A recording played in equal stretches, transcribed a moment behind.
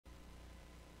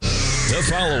The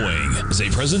following is a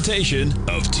presentation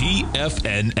of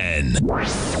TFNN.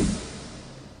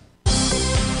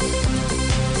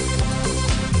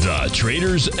 The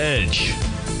Trader's Edge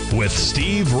with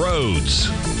Steve Rhodes.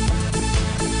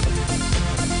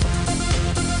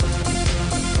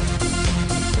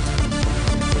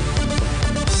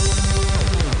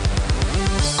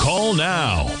 Call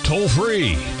now, toll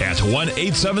free at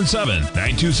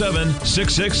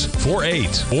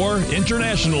 1-877-927-6648 or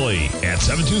internationally at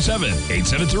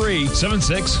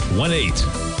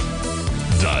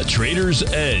 727-873-7618. The Trader's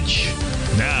Edge.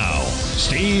 Now,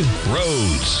 Steve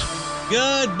Rhodes.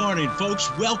 Good morning, folks.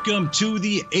 Welcome to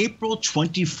the April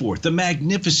 24th, the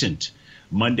magnificent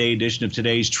Monday edition of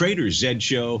today's Trader's Edge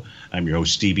Show. I'm your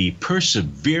host, Stevie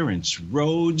Perseverance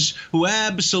Rhodes, who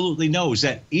absolutely knows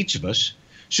that each of us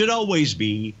should always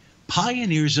be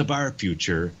pioneers of our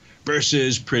future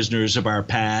versus prisoners of our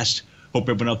past. Hope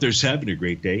everyone out there's having a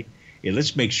great day. And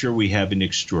let's make sure we have an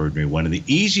extraordinary one. And the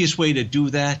easiest way to do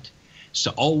that is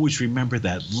to always remember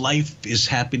that life is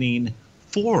happening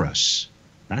for us,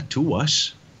 not to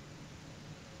us.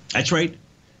 That's right.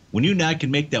 When you and I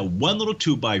can make that one little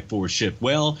 2x4 shift,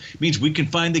 well, it means we can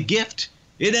find the gift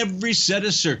in every set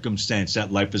of circumstance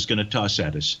that life is going to toss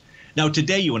at us. Now,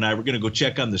 today, you and I, we're going to go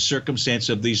check on the circumstance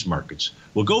of these markets.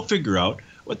 We'll go figure out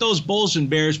what those bulls and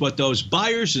bears, what those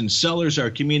buyers and sellers are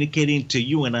communicating to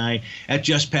you and I at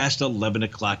just past 11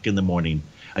 o'clock in the morning.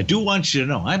 I do want you to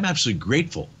know I'm absolutely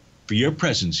grateful for your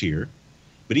presence here.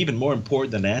 But even more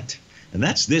important than that, and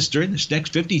that's this, during this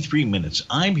next 53 minutes,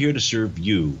 I'm here to serve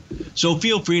you. So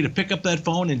feel free to pick up that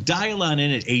phone and dial on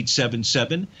in at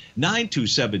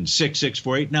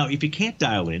 877-927-6648. Now, if you can't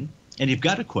dial in, and you've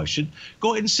got a question,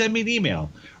 go ahead and send me an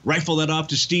email. Rifle that off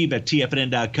to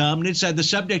steve@tfnn.com. And inside the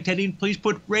subject heading, please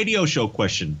put radio show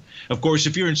question. Of course,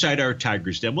 if you're inside our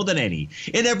Tigers Den, well, then any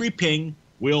and every ping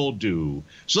will do.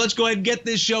 So let's go ahead and get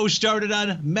this show started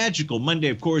on Magical Monday.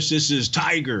 Of course, this is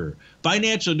Tiger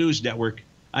Financial News Network.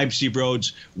 I'm Steve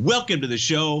Rhodes. Welcome to the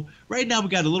show. Right now, we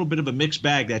got a little bit of a mixed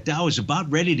bag. That Dow is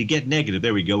about ready to get negative.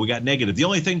 There we go. We got negative. The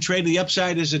only thing trading the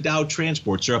upside is the Dow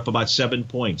transports are up about 7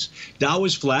 points. Dow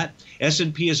is flat.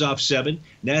 S&P is off 7.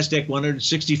 NASDAQ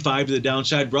 165 to the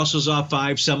downside. Russell's off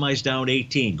 5. Semis down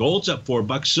 18. Gold's up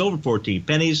 $4. Silver 14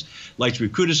 pennies. Lights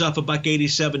Recruit is off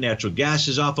 $1.87. Natural gas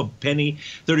is off a penny.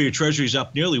 30-year Treasury is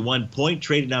up nearly 1 point.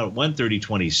 Trading out at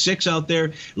 130.26 out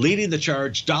there. Leading the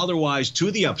charge dollar-wise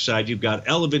to the upside, you've got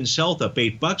Elevance Health up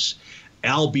 $8.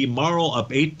 Albemarle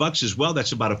up $8 as well.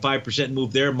 That's about a 5%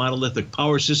 move there. Monolithic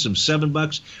Power Systems $7,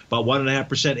 about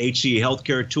 1.5%. HCA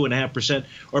Healthcare 2.5%,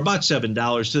 or about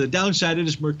 $7. To the downside, it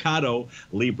is Mercado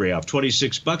Libre off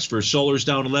 $26. For Solar's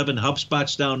down 11.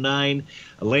 HubSpot's down 9.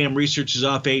 Lam Research is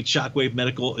off 8. Shockwave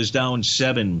Medical is down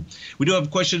 7. We do have a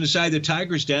question inside the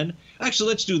Tigers Den. Actually,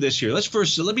 let's do this here.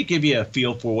 Let me give you a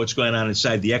feel for what's going on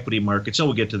inside the equity market. So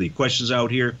we'll get to the questions out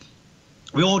here.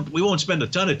 We won't spend a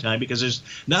ton of time because there's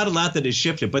not a lot that has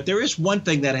shifted, but there is one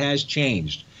thing that has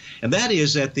changed, and that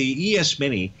is that the ES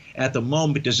Mini at the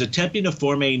moment is attempting to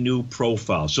form a new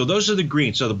profile. So those are the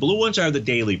green. So the blue ones are the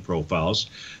daily profiles.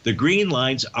 The green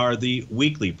lines are the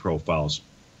weekly profiles.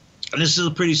 And this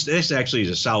actually is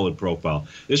a solid profile.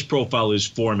 This profile is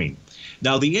forming.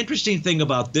 Now, the interesting thing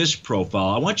about this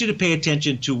profile, I want you to pay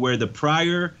attention to where the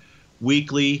prior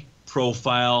weekly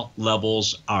profile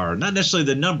levels are. Not necessarily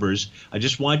the numbers. I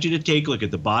just want you to take a look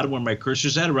at the bottom where my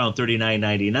cursor's at, around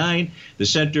 39.99, the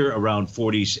center around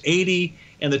 40.80,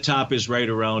 and the top is right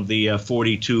around the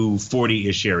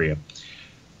 42.40-ish area.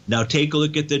 Now take a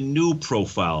look at the new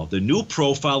profile. The new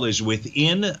profile is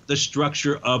within the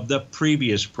structure of the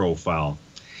previous profile.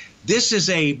 This is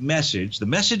a message. The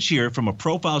message here from a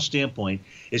profile standpoint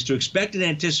is to expect and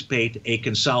anticipate a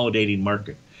consolidating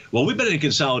market. Well, we've been in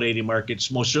consolidating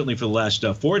markets most certainly for the last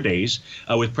 4 days,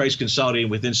 with price consolidating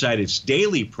with inside its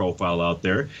daily profile out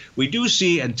there. We do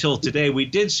see, until today, we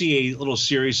did see a little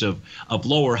series of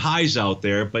lower highs out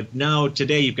there, but now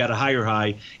today you've got a higher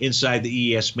high inside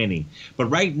the ES Mini. But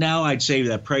right now, I'd say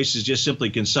that price is just simply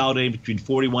consolidating between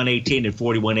 41.18 and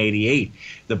 41.88.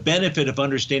 The benefit of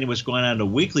understanding what's going on in a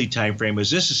weekly time frame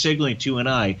is this is signaling to you and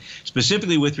I,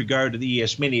 specifically with regard to the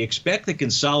ES Mini, expect the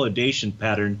consolidation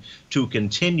pattern to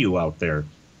continue out there.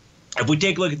 If we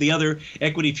take a look at the other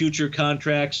equity future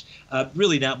contracts,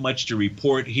 really not much to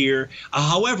report here.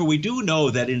 However, we do know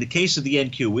that in the case of the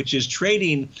NQ, which is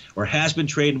trading or has been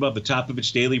trading above the top of its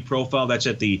daily profile, that's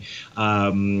at the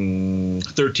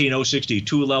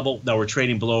 13.062 level. Now we're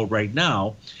trading below it right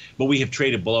now. but we have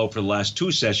traded below for the last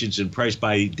 2 sessions, and price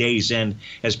by day's end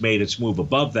has made its move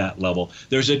above that level.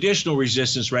 There's additional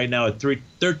resistance right now at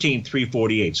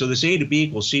 13,348. So this A to B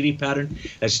equals CD pattern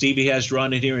that Stevie has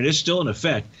drawn in here, and it's still in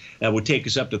effect. That would take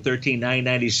us up to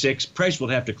 13,996. Price will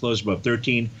have to close above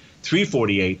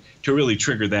 13,348 to really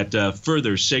trigger that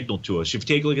further signal to us. If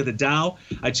you take a look at the Dow,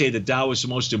 I'd say the Dow is the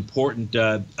most important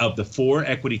of the 4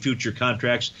 equity future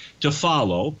contracts to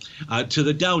follow to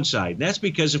the downside. And that's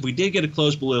because if we did get a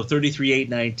close below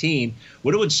 33,819,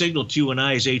 what it would signal to you and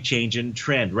I is a change in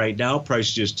trend. Right now,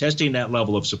 price just testing that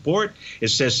level of support.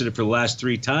 It's tested it for the last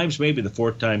 3 times. Maybe the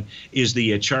 4th time is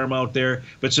the charm out there,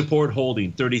 but support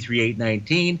holding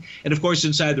 33,819. And of course,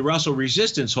 inside the Russell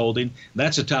resistance holding,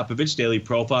 that's the top of its daily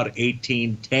profile at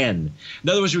 1810.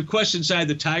 Now, there was a request inside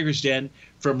the Tiger's Den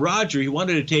from Roger. He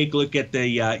wanted to take a look at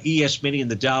the ES Mini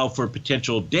and the Dow for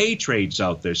potential day trades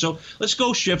out there. So let's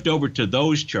go shift over to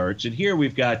those charts. And here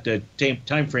we've got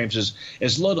time frames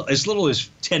as little as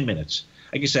 10 minutes.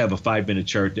 I guess I have a 5-minute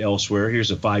chart elsewhere.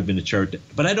 Here's a 5-minute chart.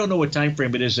 But I don't know what time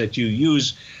frame it is that you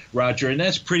use, Roger. And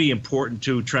that's pretty important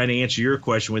to try to answer your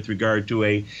question with regard to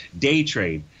a day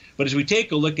trade. But as we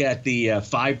take a look at the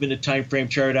 5-minute time frame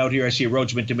chart out here, I see a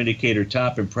Rhodes Momentum Indicator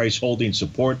top and price holding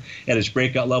support at its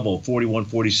breakout level of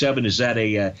 41.47.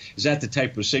 Is that the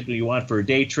type of signal you want for a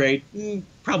day trade?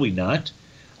 Probably not.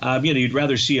 You'd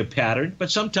rather see a pattern, but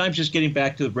sometimes just getting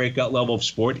back to the breakout level of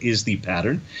support is the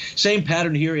pattern. Same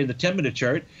pattern here in the 10-minute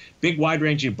chart. Big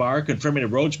wide-ranging bar confirming a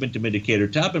Rhodes Momentum Indicator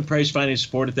top and price finding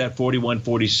support at that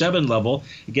 41.47 level.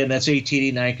 Again, that's a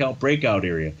TD9 count breakout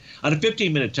area. On a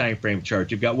 15-minute time frame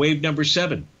chart, you've got wave number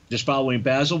 7. Just following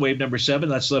Basil, wave number 7,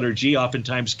 that's letter G,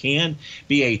 oftentimes can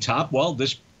be a top. Well,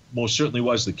 this most certainly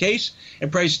was the case.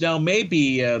 And price now may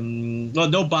be,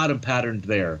 no bottom pattern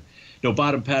there. No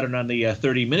bottom pattern on the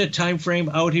 30-minute time frame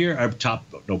out here.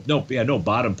 No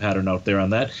bottom pattern out there on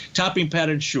that. Topping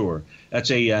pattern, sure. That's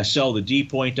a sell the D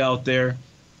point out there.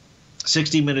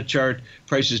 60-minute chart,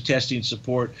 prices testing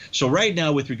support. So right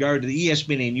now, with regard to the ES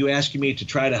Mini, and you asking me to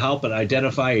try to help and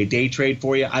identify a day trade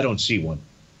for you, I don't see one.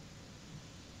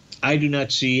 I do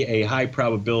not see a high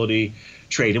probability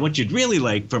trade. And what you'd really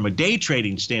like from a day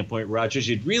trading standpoint, Rogers,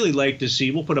 you'd really like to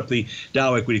see, we'll put up the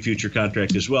Dow equity future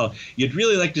contract as well, you'd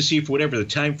really like to see, for whatever the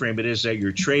time frame it is that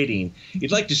you're trading,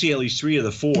 you'd like to see at least 3 of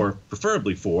the 4,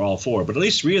 preferably 4, all 4, but at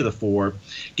least 3 of the 4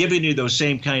 giving you those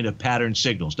same kind of pattern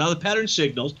signals. Now, the pattern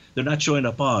signals, they're not showing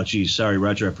up. Oh, geez, sorry,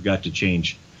 Roger, I forgot to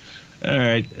change. All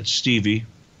right, that's Stevie.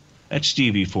 That's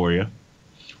Stevie for you.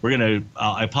 We're going to,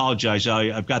 I apologize,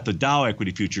 I've got the Dow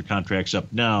equity future contracts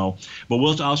up now, but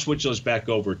I'll switch those back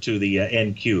over to the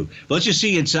NQ. But let's just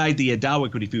see inside the Dow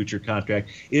equity future contract,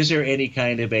 is there any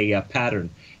kind of a pattern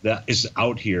that is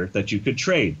out here that you could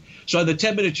trade? So on the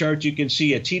 10-minute chart, you can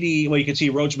see a TD, well, you can see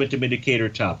Rhodes Momentum Indicator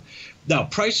top. Now,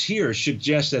 price here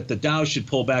suggests that the Dow should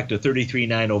pull back to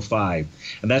 33,905,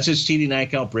 and that's its TD9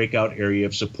 count breakout area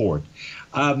of support.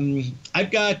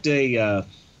 I've got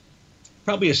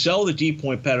probably a sell the D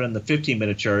point pattern on the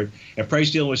 15-minute chart, and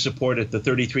price dealing with support at the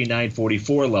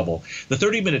 33,944 level. The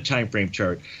 30-minute time frame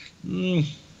chart,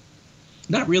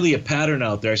 not really a pattern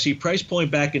out there. I see price pulling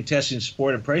back and testing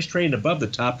support and price trading above the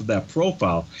top of that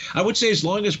profile. I would say as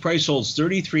long as price holds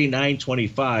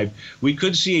 33,925, we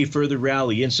could see a further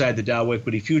rally inside the Dow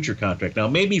equity future contract. Now,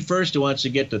 maybe first it wants to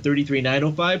get to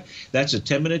 33,905. That's a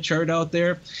 10-minute chart out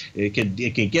there. It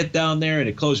can get down there and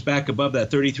it closed back above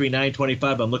that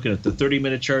 33,925. I'm looking at the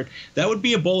 30-minute chart. That would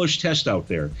be a bullish test out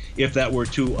there if that were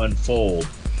to unfold.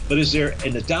 But is there,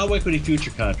 in the Dow equity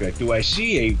future contract, do I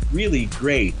see a really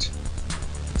great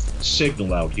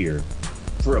signal out here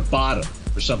for a bottom,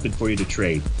 for something for you to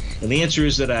trade? And the answer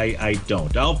is that I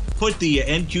don't. I'll put the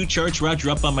NQ charts,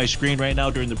 Roger, up on my screen right now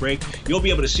during the break. You'll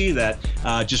be able to see that.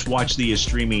 Just watch the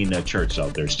streaming charts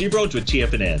out there. Steve Rhodes with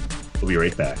TFNN. We'll be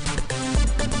right back.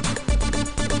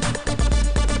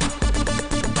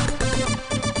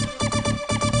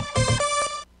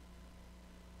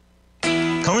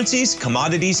 Currencies,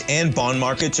 commodities, and bond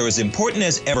markets are as important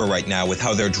as ever right now with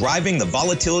how they're driving the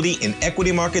volatility in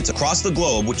equity markets across the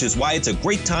globe, which is why it's a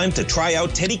great time to try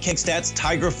out Teddy Kekstad's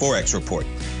Tiger Forex Report.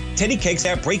 Teddy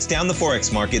Kekstad breaks down the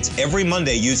Forex markets every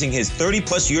Monday using his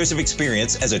 30-plus years of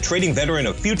experience as a trading veteran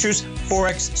of futures,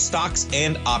 Forex, stocks,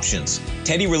 and options.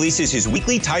 Teddy releases his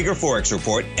weekly Tiger Forex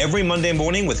Report every Monday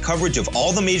morning with coverage of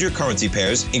all the major currency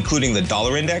pairs, including the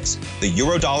dollar index, the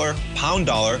euro dollar, pound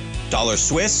dollar, dollar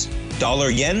Swiss,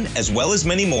 dollar yen, as well as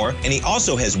many more, and he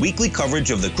also has weekly coverage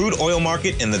of the crude oil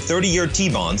market and the 30-year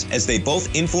T-bonds, as they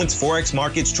both influence Forex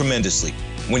markets tremendously.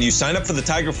 When you sign up for the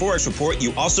Tiger Forex Report,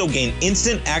 you also gain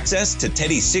instant access to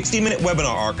Teddy's 60-minute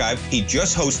webinar archive he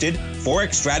just hosted,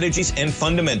 Forex Strategies and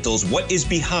Fundamentals, What is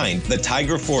Behind the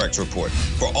Tiger Forex Report.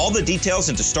 For all the details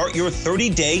and to start your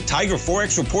 30-day Tiger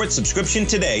Forex Report subscription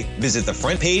today, visit the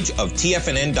front page of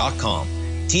TFNN.com.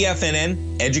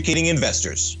 TFNN, educating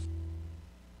investors.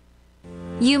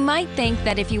 You might think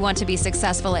that if you want to be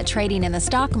successful at trading in the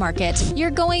stock market,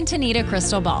 you're going to need a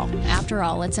crystal ball. After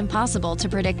all, it's impossible to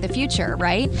predict the future,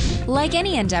 right? Like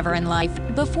any endeavor in life,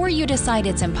 before you decide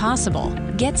it's impossible,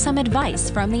 get some advice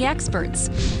from the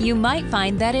experts. You might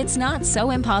find that it's not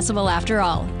so impossible after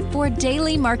all. For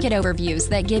daily market overviews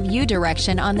that give you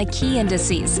direction on the key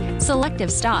indices,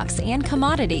 selective stocks, and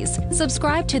commodities,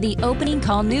 subscribe to the Opening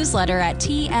Call newsletter at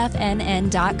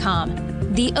TFNN.com.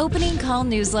 The Opening Call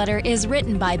newsletter is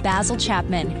written by Basil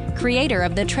Chapman, creator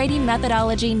of the trading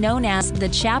methodology known as the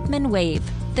Chapman Wave.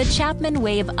 The Chapman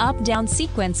Wave up-down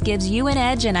sequence gives you an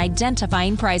edge in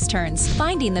identifying price turns,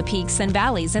 finding the peaks and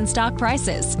valleys in stock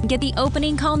prices. Get the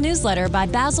Opening Call newsletter by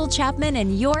Basil Chapman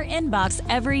in your inbox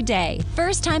every day.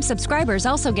 First-time subscribers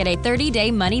also get a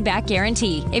 30-day money-back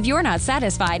guarantee. If you're not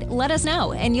satisfied, let us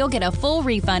know, and you'll get a full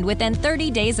refund within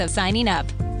 30 days of signing up.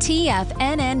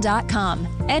 TFNN.com,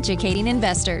 educating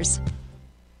investors.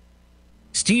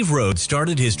 Steve Rhodes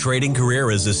started his trading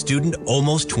career as a student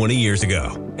almost 20 years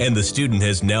ago, and the student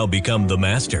has now become the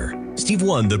master. Steve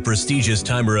won the prestigious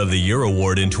Timer of the Year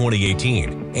award in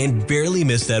 2018 and barely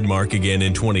missed that mark again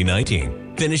in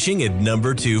 2019, finishing at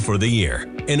number 2 for the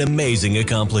year. An amazing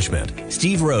accomplishment.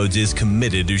 Steve Rhodes is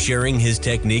committed to sharing his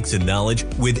techniques and knowledge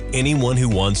with anyone who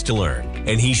wants to learn,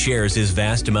 and he shares his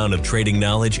vast amount of trading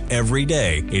knowledge every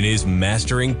day in his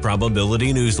Mastering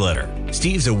Probability newsletter.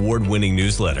 Steve's award-winning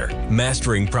newsletter,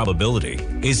 Mastering Probability,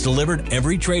 is delivered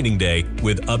every trading day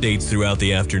with updates throughout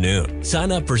the afternoon.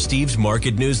 Sign up for Steve's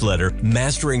market newsletter,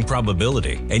 Mastering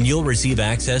Probability, and you'll receive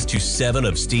access to 7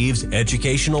 of Steve's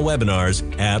educational webinars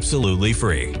absolutely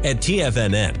free. At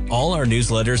TFNN, all our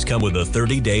newsletters come with a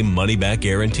 30-day money-back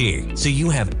guarantee, so you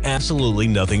have absolutely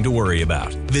nothing to worry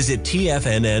about. Visit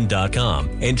TFNN.com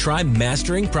and try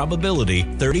Mastering Probability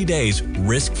 30 days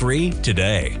risk-free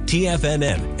today.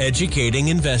 TFNN, educating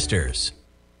investors.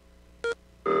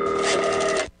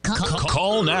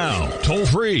 Call now, toll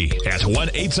free at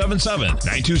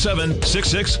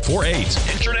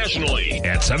 1-877-927-6648. Internationally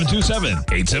at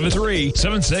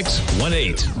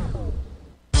 727-873-7618.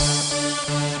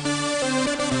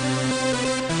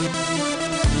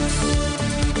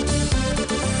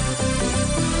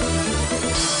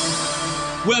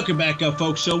 Welcome back,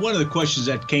 folks. So one of the questions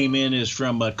that came in is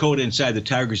from Coda inside the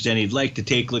Tigers Den. He'd like to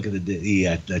take a look at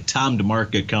the time to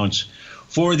market accounts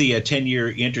for the 10-year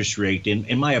interest rate.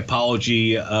 And my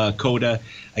apology, Coda,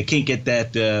 I can't get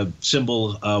that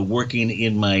symbol working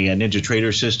in my Ninja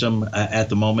Trader system at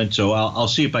the moment. So I'll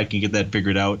see if I can get that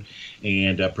figured out.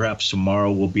 And perhaps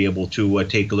tomorrow we'll be able to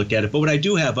take a look at it. But what I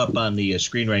do have up on the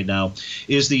screen right now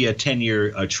is the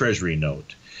 10-year Treasury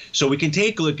note. So we can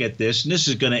take a look at this, and this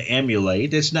is going to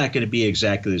emulate. It's not going to be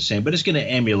exactly the same, but it's going to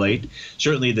emulate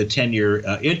certainly the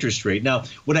 10-year interest rate. Now,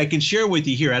 what I can share with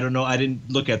you here, I don't know, I didn't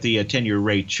look at the 10-year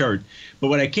rate chart, but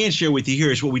what I can share with you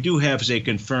here is what we do have is a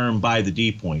confirmed by the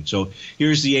D point. So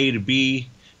here's the A to B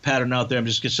pattern out there. I'm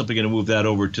just simply going to move that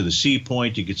over to the C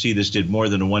point. You can see this did more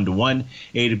than a 1-to-1.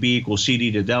 A to B equals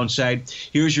CD to downside.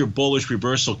 Here's your bullish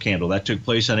reversal candle. That took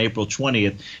place on April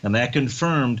 20th, and that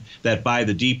confirmed that by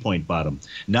the D point bottom.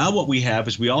 Now what we have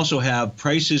is we also have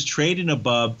prices trading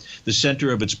above the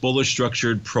center of its bullish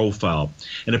structured profile.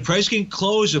 And the price can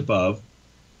close above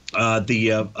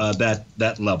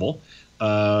that level.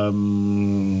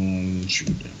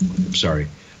 Sorry.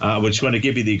 I was going to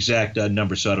give you the exact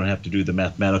number so I don't have to do the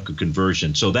mathematical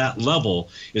conversion. So that level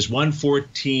is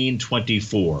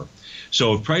 114.24.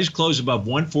 So if price closed above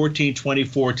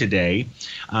 114.24 today,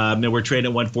 then we're trading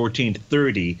at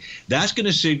 114.30. That's going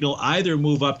to signal either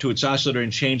move up to its oscillator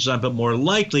and change line, but more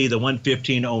likely the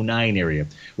 115.09 area,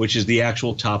 which is the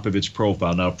actual top of its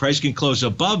profile. Now, if price can close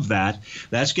above that,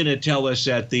 that's going to tell us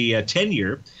that the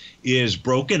 10-year is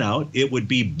broken out. It would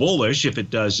be bullish if it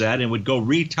does that and would go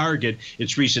retarget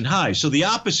its recent highs. So the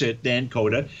opposite then,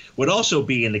 Coda, would also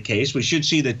be in the case. We should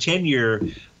see the 10-year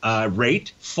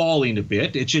rate falling a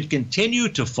bit. It should continue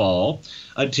to fall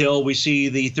until we see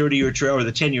the 30-year or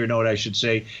the 10-year note, I should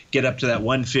say, get up to that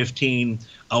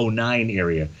 115.09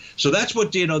 area. So that's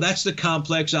what, that's the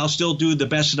complex. I'll still do the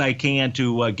best that I can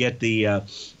to get the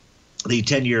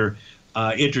 10-year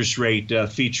interest rate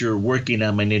feature working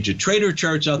on my Ninja Trader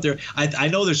charts out there. I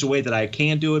know there's a way that I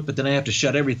can do it, but then I have to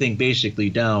shut everything basically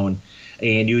down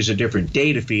and use a different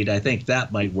data feed, I think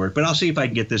that might work. But I'll see if I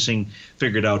can get this thing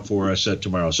figured out for us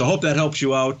tomorrow. So hope that helps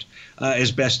you out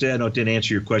as best. I know it didn't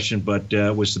answer your question, but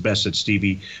was the best that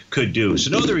Stevie could do.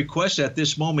 So no other requests at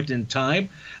this moment in time,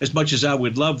 as much as I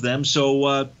would love them.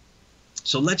 So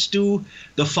let's do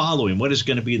the following. What is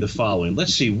going to be the following?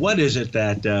 Let's see. What is it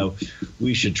that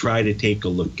we should try to take a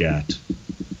look at?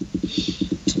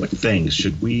 What things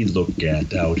should we look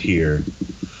at out here?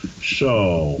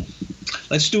 So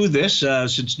let's do this.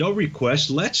 Since no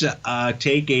requests, let's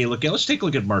take a look at. Let's take a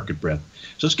look at market breadth.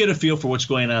 So let's get a feel for what's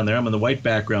going on there. I'm on the white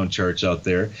background charts out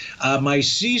there. My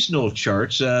seasonal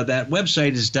charts, that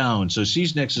website is down. So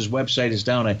SeasonX's website is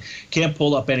down. I can't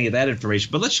pull up any of that information.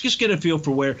 But let's just get a feel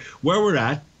for where we're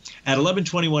at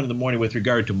 11:21 in the morning with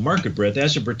regard to market breadth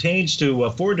as it pertains to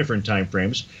 4 different time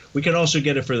frames. We can also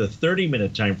get it for the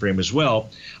 30-minute time frame as well.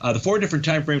 The 4 different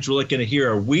time frames we're looking at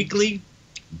here are weekly,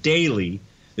 daily,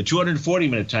 the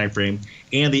 240-minute time frame,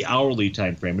 and the hourly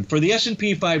time frame. And for the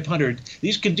S&P 500,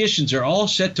 these conditions are all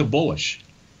set to bullish.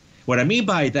 What I mean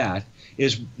by that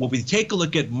is when we take a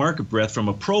look at market breadth from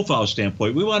a profile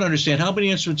standpoint, we want to understand how many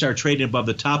instruments are trading above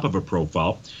the top of a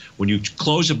profile. When you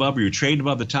close above or you're trading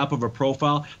above the top of a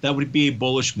profile, that would be a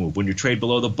bullish move. When you trade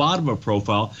below the bottom of a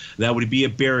profile, that would be a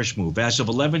bearish move. As of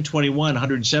 11:21,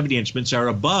 170 instruments are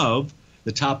above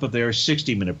the top of their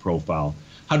 60-minute profile.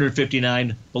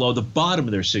 159 below the bottom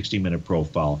of their 60-minute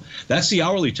profile. That's the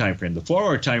hourly time frame. The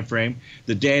 4-hour time frame,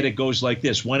 the data goes like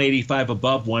this: 185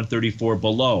 above, 134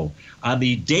 below. On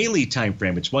the daily time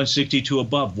frame, it's 162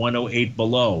 above, 108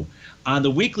 below. On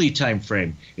the weekly time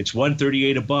frame, it's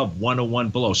 138 above, 101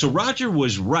 below. So Roger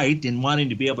was right in wanting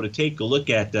to be able to take a look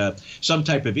at some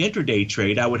type of intraday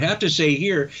trade. I would have to say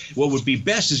here, what would be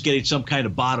best is getting some kind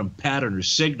of bottom pattern or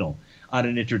signal on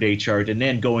an intraday chart and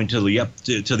then going to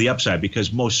the upside,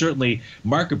 because most certainly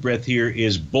market breadth here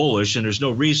is bullish, and there's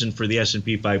no reason for the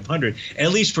S&P 500,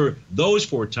 at least for those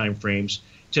 4 time frames,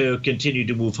 to continue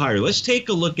to move higher. Let's take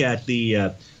a look at the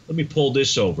let me pull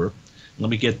this over. Let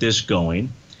me get this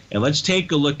going, and let's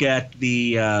take a look at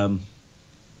the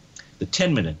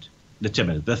 10-minute, the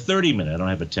 30-minute. I don't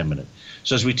have a 10-minute.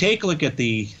 So as we take a look at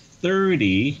the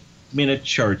 30-minute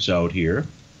charts out here,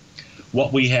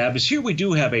 what we have is here we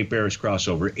do have a bearish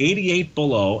crossover, 88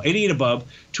 below, 88 above,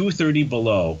 230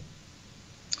 below.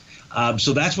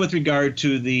 So that's with regard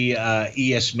to the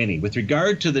ES Mini. With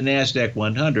regard to the NASDAQ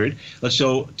 100, let's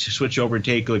switch over and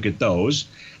take a look at those.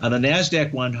 On the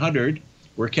NASDAQ 100,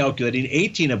 we're calculating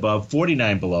 18 above,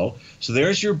 49 below. So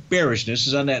there's your bearishness,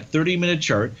 is on that 30-minute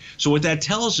chart. So what that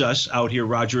tells us out here,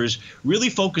 Roger, is really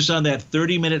focus on that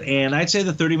 30-minute, and I'd say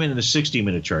the 30-minute and the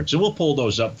 60-minute charts. And we'll pull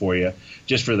those up for you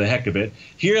just for the heck of it.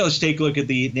 Here, let's take a look at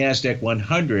the NASDAQ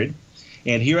 100.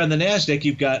 And here on the NASDAQ,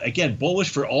 you've got, again, bullish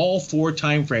for all 4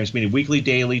 time frames, meaning weekly,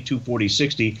 daily, 240,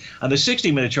 60. On the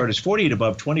 60-minute chart, it's 48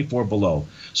 above, 24 below.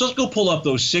 So let's go pull up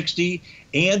those 60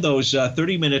 and those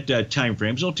 30-minute time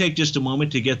frames. It'll take just a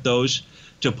moment to get those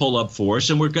to pull up for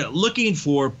us. And we're looking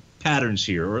for patterns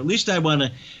here, or at least I want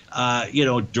to,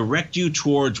 direct you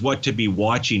towards what to be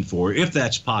watching for, if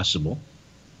that's possible.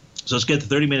 So let's get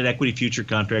the 30-minute equity future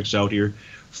contracts out here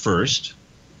first.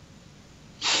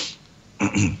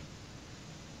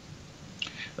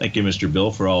 Thank you, Mr.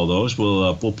 Bill, for all of those.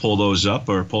 We'll pull those up,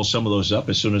 or pull some of those up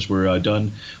as soon as we're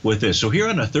done with this. So here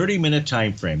on a 30-minute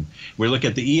time frame, we look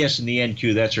at the ES and the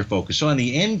NQ. That's our focus. So on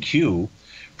the NQ,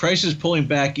 price is pulling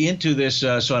back into this.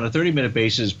 So on a 30-minute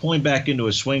basis, pulling back into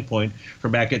a swing point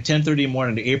from back at 10:30 in the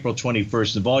morning to April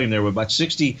 21st. The volume there was about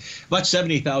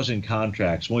 70,000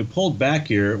 contracts. When we pulled back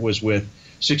here, it was with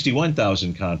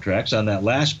 61,000 contracts on that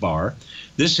last bar.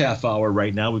 This half hour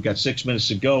right now, we've got 6 minutes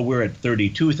to go. We're at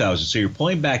 32,000. So you're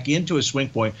pulling back into a swing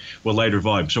point with lighter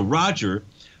volume. So Roger,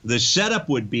 the setup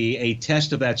would be a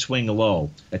test of that swing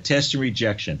low, a test and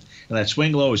rejection. And that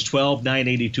swing low is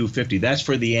 12,982.50. That's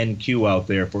for the NQ out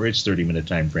there for its 30-minute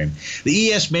time frame.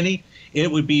 The ES Mini, it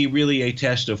would be really a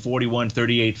test of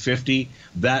 41.3850.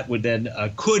 That would then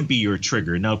could be your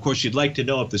trigger. Now, of course, you'd like to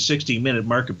know if the 60-minute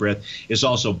market breadth is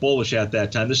also bullish at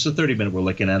that time. This is the 30-minute we're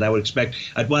looking at. I would expect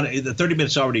the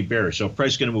 30-minute's already bearish, so if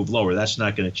price is going to move lower, that's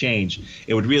not going to change.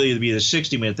 It would really be the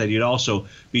 60-minute that you'd also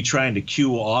be trying to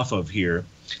cue off of here.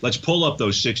 Let's pull up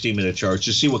those 60-minute charts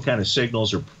to see what kind of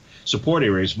signals or support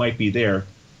areas might be there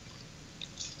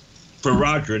for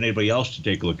Roger and anybody else to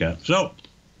take a look at. So,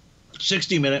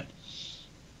 60-minute.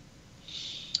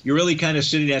 You're really kind of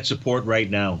sitting at support right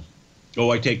now.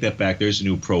 Oh, I take that back. There's a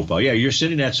new profile. Yeah, you're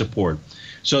sitting at support.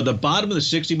 So the bottom of the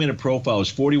 60-minute profile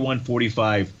is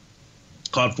 41.45.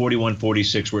 Caught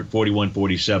 41.46. We're at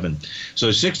 41.47.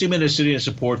 So 60 minutes sitting at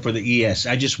support for the ES.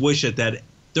 I just wish that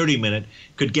 30-minute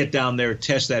could get down there,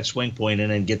 test that swing point,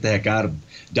 and then get the heck out of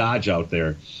Dodge out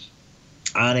there.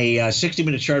 On a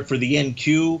 60-minute chart for the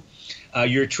NQ,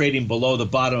 you're trading below the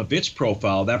bottom of its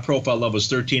profile. That profile level is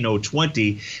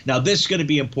 13.020. Now, this is going to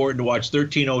be important to watch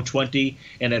 13.020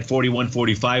 and at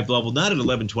 41.45 level, not at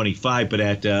 11.25, but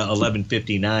at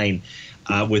 11.59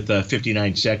 with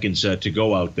 59 seconds to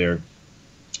go out there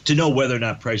to know whether or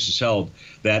not price has held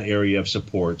that area of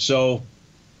support. So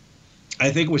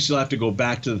I think we still have to go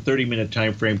back to the 30-minute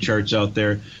time frame charts out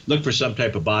there, look for some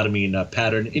type of bottoming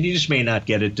pattern, and you just may not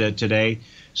get it today.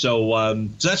 So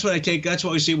that's what I take. That's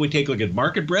what we see. We take a look at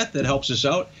market breadth. That helps us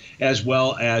out, as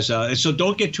well as so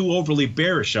don't get too overly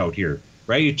bearish out here,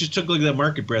 right? You just took a look at the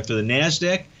market breadth for the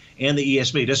NASDAQ and the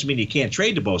ESP. It doesn't mean you can't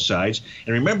trade to both sides.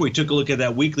 And remember, we took a look at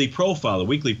that weekly profile. The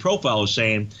weekly profile is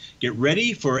saying get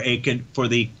ready for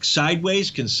the sideways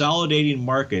consolidating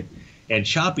market and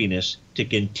choppiness to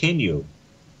continue.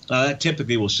 That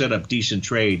typically will set up decent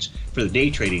trades for the day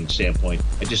trading standpoint.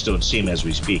 I just don't see them as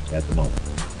we speak at the moment.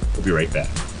 We'll be right back.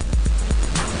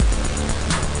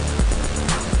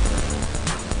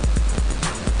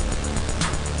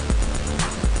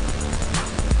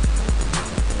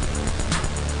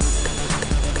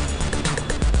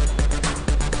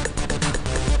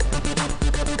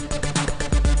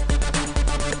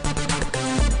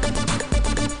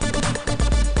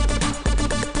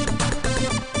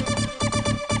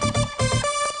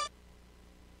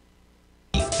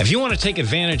 If you want to take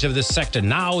advantage of this sector,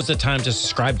 now is the time to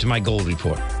subscribe to my Gold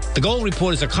Report. The Gold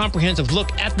Report is a comprehensive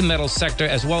look at the metal sector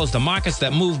as well as the markets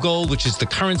that move gold, which is the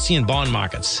currency and bond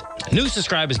markets. New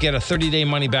subscribers get a 30-day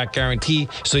money-back guarantee,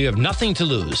 so you have nothing to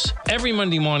lose. Every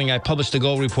Monday morning, I publish the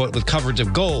Gold Report with coverage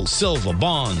of gold, silver,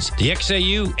 bonds, the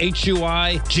XAU,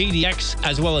 HUI, GDX,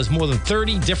 as well as more than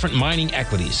 30 different mining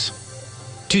equities.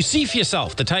 To see for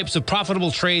yourself the types of profitable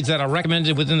trades that are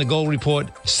recommended within the Gold Report,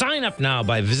 sign up now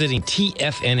by visiting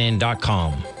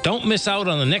TFNN.com. Don't miss out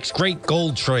on the next great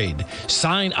gold trade.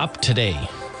 Sign up today.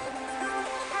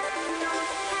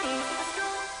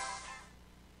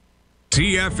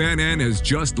 TFNN has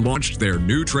just launched their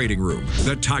new trading room,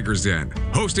 the Tiger's Den.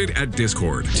 Hosted at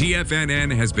Discord,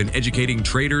 TFNN has been educating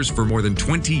traders for more than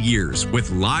 20 years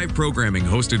with live programming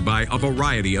hosted by a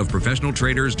variety of professional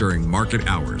traders during market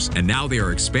hours. And now they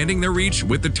are expanding their reach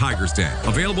with the Tiger's Den,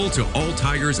 available to all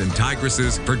tigers and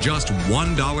tigresses for just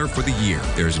 $1 for the year.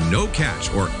 There's no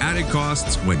catch or added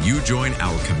costs when you join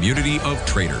our community of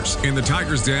traders. In the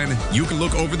Tiger's Den, you can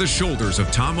look over the shoulders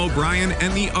of Tom O'Brien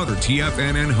and the other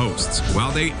TFNN hosts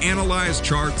while they analyze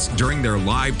charts during their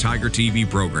live Tiger TV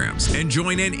programs, and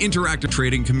join an interactive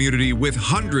trading community with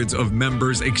hundreds of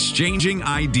members exchanging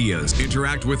ideas.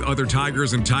 Interact with other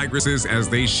tigers and tigresses as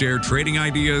they share trading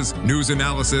ideas, news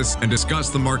analysis, and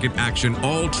discuss the market action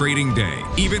all trading day,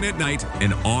 even at night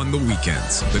and on the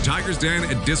weekends. The Tiger's Den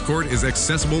at Discord is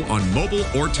accessible on mobile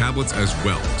or tablets as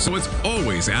well, so it's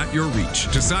always at your reach.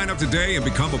 To sign up today and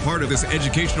become a part of this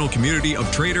educational community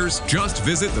of traders, just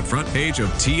visit the front page of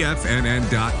TFNN.com.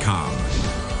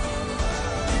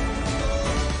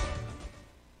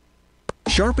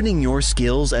 Sharpening your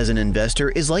skills as an investor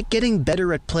is like getting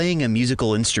better at playing a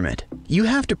musical instrument. You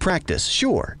have to practice,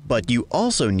 sure, but you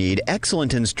also need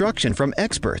excellent instruction from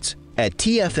experts. At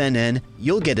TFNN,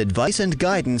 you'll get advice and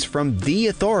guidance from the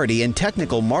authority in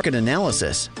technical market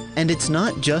analysis. And it's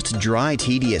not just dry,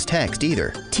 tedious text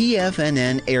either.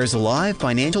 TFNN airs live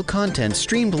financial content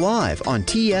streamed live on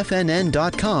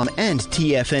TFNN.com and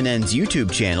TFNN's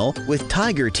YouTube channel with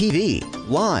Tiger TV,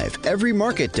 live every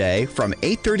market day from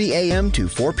 8:30 a.m. to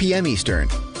 4 p.m. Eastern,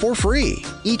 for free.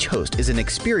 Each host is an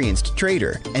experienced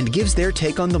trader and gives their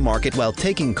take on the market while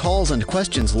taking calls and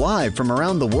questions live from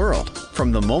around the world.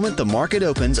 From the moment the market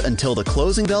opens until the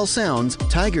closing bell sounds,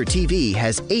 Tiger TV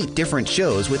has 8 different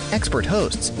shows with expert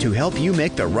hosts to help you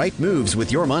make the right moves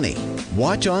with your money.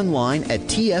 Watch online at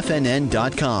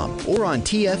TFNN.com or on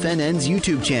TFNN's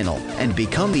YouTube channel and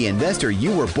become the investor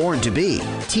you were born to be.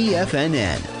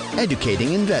 TFNN,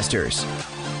 educating investors.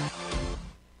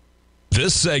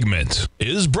 This segment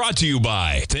is brought to you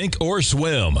by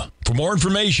Thinkorswim. For more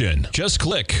information, just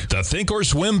click the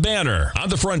Thinkorswim banner on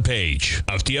the front page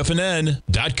of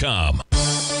TFNN.com.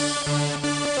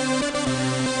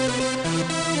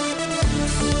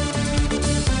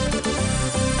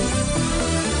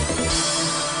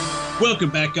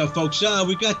 Welcome back, folks.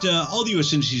 We got all the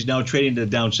U.S. indices now trading to the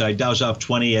downside. Dow's off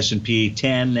 20, S&P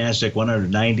 10, NASDAQ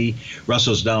 190,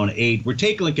 Russell's down 8. We're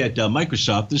taking a look at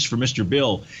Microsoft. This is for Mr.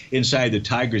 Bill inside the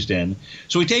Tiger's Den.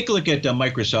 So we take a look at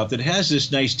Microsoft. It has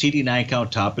this nice TD9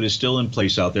 count top. It is still in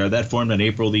place out there. That formed on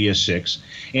April the 6th.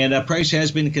 And price has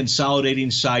been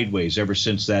consolidating sideways ever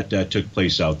since that took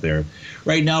place out there.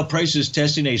 Right now, price is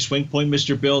testing a swing point,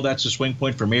 Mr. Bill. That's a swing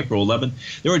point from April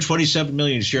 11th. There were 27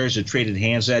 million shares that traded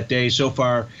hands that day. So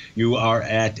far, you are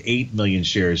at 8 million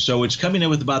shares. So it's coming in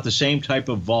with about the same type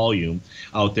of volume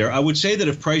out there. I would say that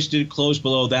if price did close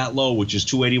below that low, which is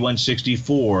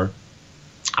 281.64,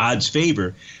 odds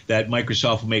favor that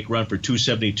Microsoft will make a run for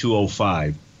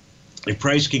 272.05. If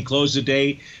price can close the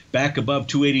day back above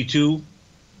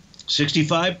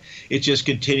 282.65, it's just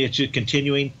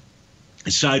continuing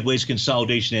sideways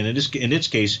consolidation, and in its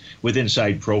case with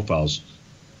inside profiles.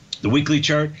 The weekly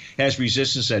chart has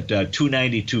resistance at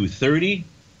 292.30. Let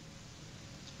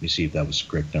me see if that was the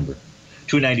correct number.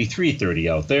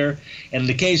 293.30 out there. And in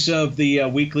the case of the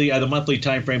the monthly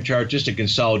time frame chart, just a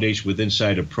consolidation with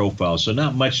inside of profile. So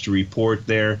not much to report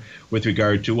there with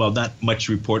regard to, well, not much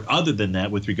to report other than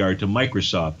that with regard to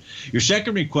Microsoft. Your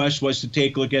second request was to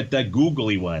take a look at that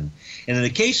googly one. And in the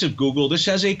case of Google, this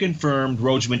has a confirmed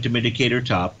Rhodes Momentum Indicator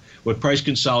top, with price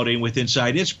consolidating with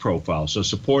inside its profile. So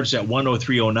support is at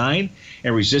 103.09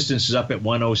 and resistance is up at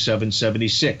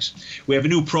 107.76. We have a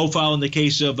new profile in the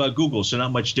case of Google, so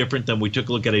not much different than we took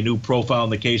a look at a new profile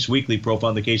in the case, weekly profile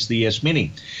in the case of the ES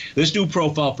Mini. This new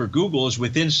profile for Google is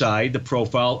with inside the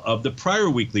profile of the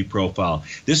prior weekly profile.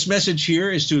 This message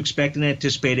here is to expect and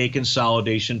anticipate a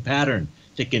consolidation pattern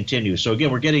to continue. So again,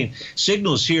 we're getting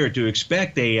signals here to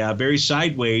expect a very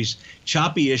sideways,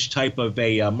 choppy-ish type of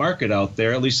a market out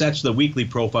there. At least that's the weekly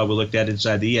profile we looked at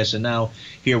inside the ES. And now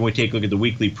here when we take a look at the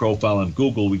weekly profile on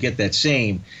Google, we get that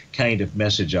same kind of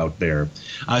message out there.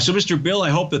 So Mr. Bill, I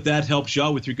hope that helps you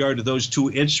out with regard to those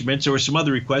two instruments. There were some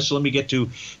other requests, so let me get to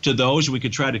those. We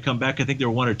could try to come back. I think there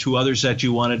were one or two others that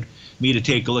you wanted me to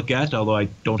take a look at, although I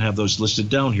don't have those listed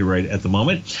down here right at the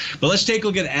moment. But let's take a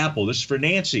look at Apple. This is for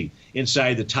Nancy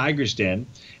inside the Tiger's Den.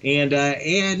 And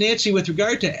Nancy, with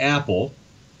regard to Apple,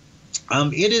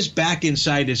 it is back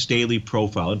inside its daily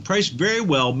profile, and price very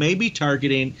well may be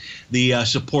targeting the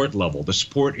support level, the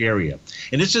support area.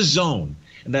 And it's a zone,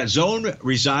 and that zone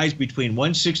resides between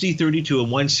 160.32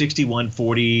 and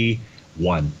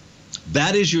 161.41.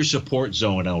 That is your support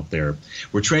zone out there.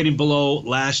 We're trading below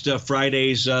last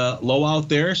Friday's low out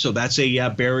there, so that's a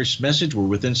bearish message. We're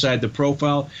with inside the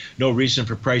profile. No reason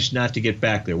for price not to get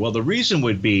back there. Well, the reason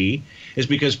would be is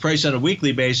because price on a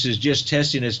weekly basis is just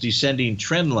testing its descending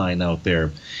trend line out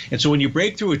there. And so when you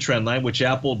break through a trend line, which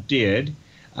Apple did,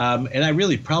 and I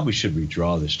really probably should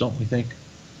redraw this, don't we think?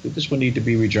 Did this one need to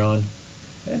be redrawn?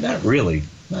 Not really,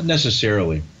 not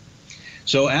necessarily.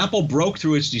 So Apple broke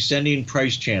through its descending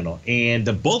price channel, and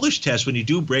the bullish test, when you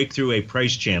do break through a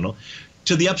price channel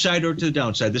to the upside or to the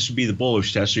downside, this would be the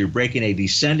bullish test. So you're breaking a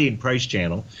descending price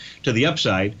channel to the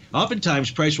upside. Oftentimes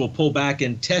price will pull back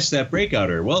and test that breakout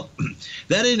area. Well,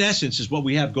 that in essence is what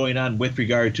we have going on with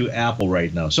regard to Apple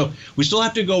right now. So we still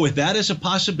have to go with that as a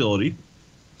possibility.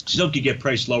 Still could get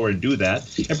price lower and do that,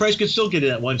 and price could still get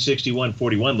in at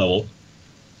 161.41 level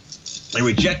and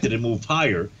reject it and move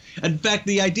higher. In fact,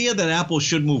 the idea that Apple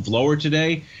should move lower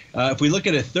today, if we look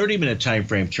at a 30-minute time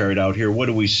frame chart out here, what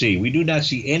do we see? We do not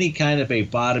see any kind of a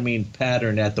bottoming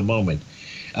pattern at the moment.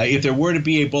 If there were to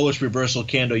be a bullish reversal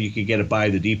candle, you could get it by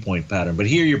the D-point pattern. But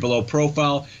here you're below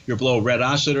profile, you're below red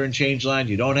oscillator and change line,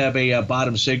 you don't have a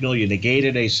bottom signal, you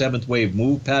negated a seventh wave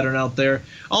move pattern out there.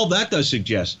 All that does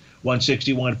suggest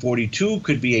 161.42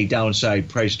 could be a downside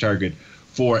price target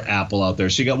for Apple out there.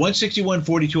 So you got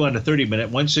 161.42 on the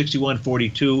 30-minute,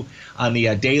 161.42 on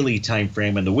the daily time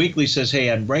frame, and the weekly says, hey,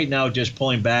 I'm right now just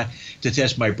pulling back to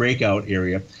test my breakout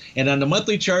area. And on the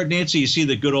monthly chart, Nancy, you see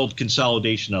the good old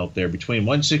consolidation out there between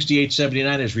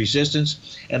 168.79 as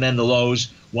resistance, and then the lows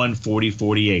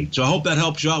 140.48. So I hope that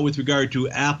helps you out with regard to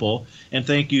Apple, and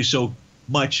thank you so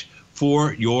much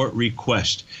for your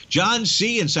request. John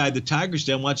C. inside the Tiger's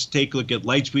Den wants to take a look at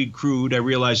Lightspeed Crude. I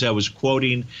realized I was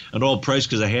quoting an old price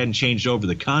because I hadn't changed over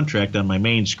the contract on my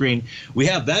main screen. We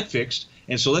have that fixed,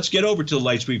 and so let's get over to the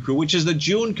Lightspeed Crude, which is the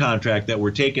June contract that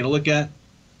we're taking a look at.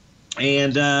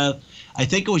 And I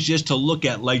think it was just to look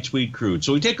at light sweet crude.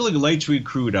 So we take a look at light sweet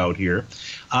crude out here.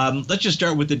 Let's just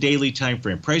start with the daily time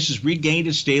frame. Prices regained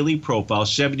its daily profile,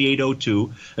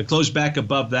 78.02. A close back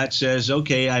above that says,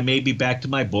 okay, I may be back to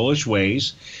my bullish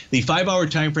ways. The 5-hour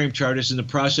time frame chart is in the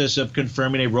process of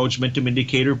confirming a Rhodes momentum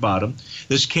indicator bottom.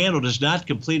 This candle does not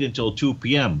complete until 2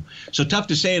 p.m. So tough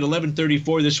to say at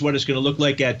 11:34 this is what it's going to look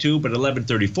like at 2, but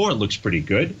 11:34 it looks pretty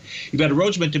good. You've got a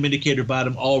Rhodes momentum indicator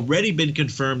bottom already been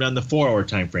confirmed on the 4-hour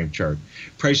time frame chart.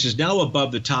 Price is now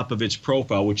above the top of its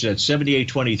profile, which is at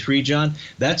 78.23, John.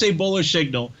 That's a bullish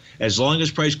signal as long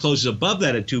as price closes above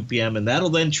that at 2 p.m., and that'll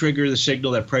then trigger the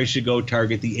signal that price should go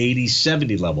target the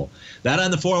 80.70 level. That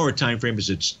on the 4-hour time frame is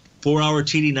its 4-hour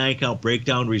TD9 count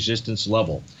breakdown resistance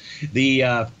level. The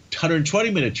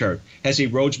 120-minute chart has a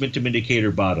Rhodes momentum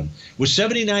indicator bottom, with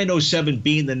 79.07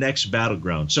 being the next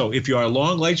battleground. So if you are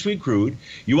long light sweet crude,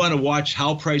 you want to watch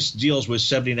how price deals with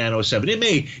 79.07. It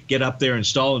may get up there and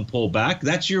stall and pull back.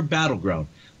 That's your battleground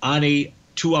on a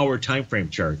 2-hour time frame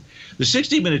chart. The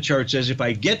 60-minute chart says if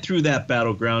I get through that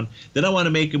battleground, then I want to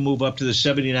make a move up to the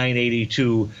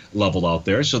 79.82 level out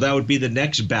there. So that would be the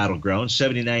next battleground,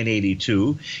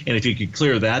 79.82. And if you could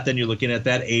clear that, then you're looking at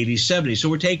that 80.70. So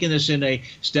we're taking this in a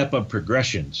step of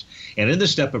progressions. And in the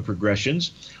step of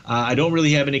progressions, I don't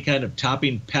really have any kind of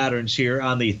topping patterns here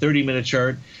on the 30-minute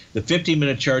chart. The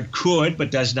 15-minute chart could,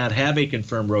 but does not have a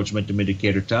confirmed Rhodes momentum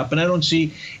indicator top, and I don't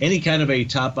see any kind of a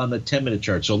top on the 10-minute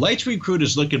chart. So light sweet crude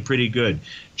is looking pretty good,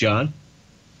 John.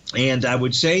 And I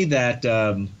would say that,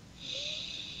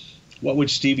 what would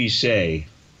Stevie say?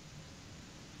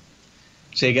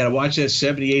 Say you got to watch that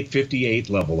 78.58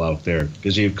 level out there,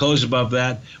 because if you close above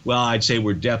that, well, I'd say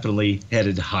we're definitely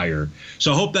headed higher.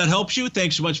 So I hope that helps you.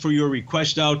 Thanks so much for your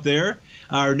request out there.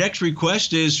 Our next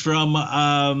request is from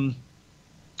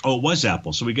it was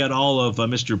Apple. So we got all of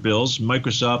Mr. Bill's,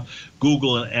 Microsoft,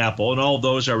 Google, and Apple, and all of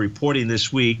those are reporting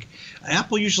this week.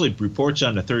 Apple usually reports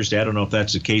on a Thursday. I don't know if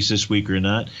that's the case this week or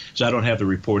not, so I don't have the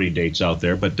reporting dates out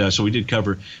there. But so we did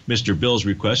cover Mr. Bill's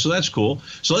request, so that's cool.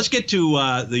 So let's get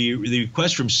to the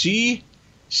request from CFLT.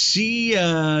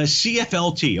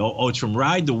 Oh, it's from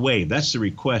Ride the Wave. That's the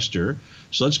requester.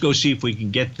 So let's go see if we can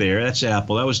get there. That's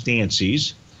Apple. That was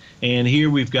Nancy's. And here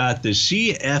we've got the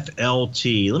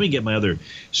CFLT. Let me get my other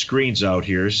screens out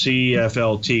here.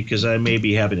 CFLT, because I may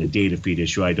be having a data feed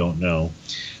issue. I don't know.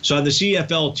 So on the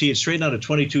CFLT, it's straight out of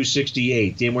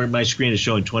 2268. And where my screen is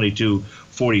showing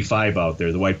 2245 out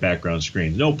there, the white background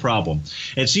screen. No problem.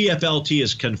 And CFLT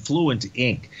is Confluent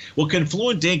Inc. Well,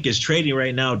 Confluent Inc. is trading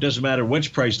right now. It doesn't matter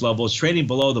which price level. It's trading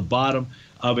below the bottom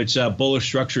of its bullish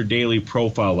structure daily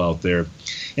profile out there.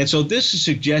 And so this is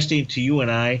suggesting to you and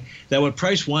I that what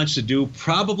price wants to do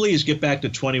probably is get back to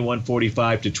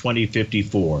 2145 to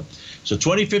 2054. So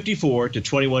 2054 to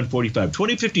 2145.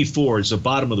 2054 is the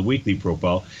bottom of the weekly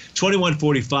profile.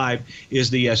 2145 is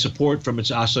the support from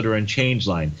its oscillator and change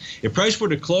line. If price were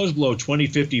to close below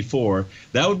 2054,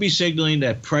 that would be signaling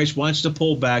that price wants to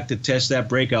pull back to test that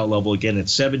breakout level again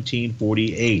at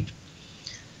 1748.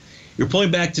 You're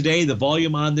pulling back today. The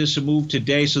volume on this move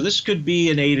today, so this could be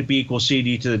an A to B equals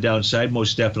CD to the downside,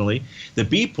 most definitely. The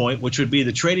B point, which would be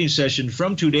the trading session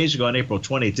from 2 days ago on April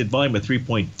 20th, did volume of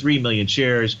 3.3 million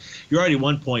shares. You're already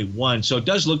 1.1, so it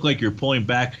does look like you're pulling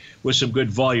back with some good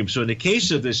volume. So in the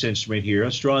case of this instrument here,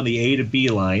 let's draw on the A to B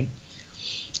line.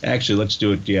 Actually, let's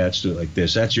do it. Yeah, let's do it like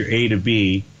this. That's your A to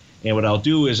B. And what I'll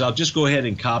do is I'll just go ahead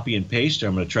and copy and paste.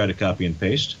 I'm going to try to copy and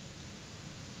paste.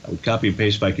 I would copy and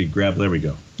paste if I could grab. There we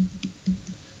go.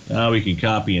 Now we can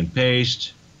copy and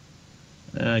paste.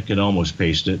 I can almost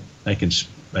paste it. I can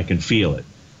feel it.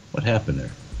 What happened there?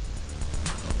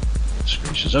 Goodness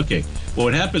gracious. Okay. Well,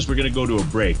 what happens? We're going to go to a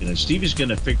break, and then Stevie's going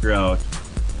to figure out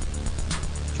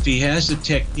if he has the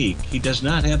technique. He does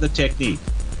not have the technique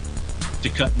to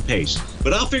cut and paste,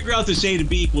 but I'll figure out this A to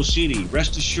B equals CD.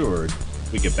 Rest assured,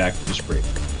 we get back to this break.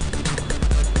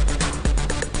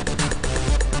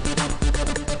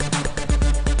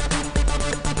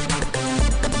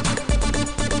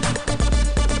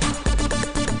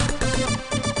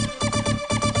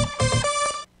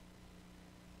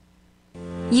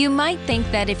 You might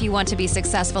think that if you want to be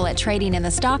successful at trading in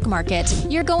the stock market,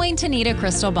 you're going to need a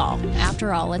crystal ball.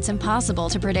 After all, it's impossible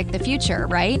to predict the future,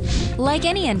 right? Like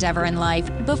any endeavor in life,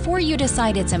 before you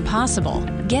decide it's impossible,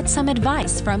 get some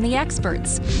advice from the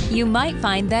experts. You might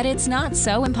find that it's not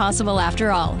so impossible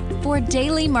after all. For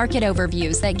daily market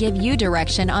overviews that give you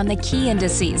direction on the key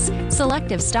indices,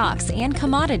 selective stocks, and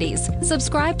commodities,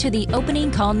 subscribe to the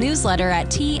Opening Call newsletter at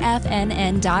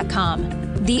TFNN.com.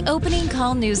 The Opening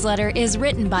Call newsletter is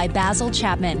written by Basil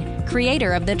Chapman,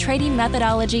 creator of the trading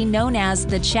methodology known as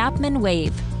the Chapman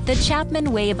Wave. The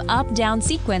Chapman Wave up-down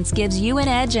sequence gives you an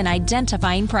edge in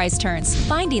identifying price turns,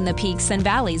 finding the peaks and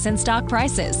valleys in stock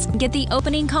prices. Get the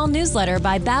opening call newsletter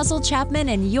by Basil Chapman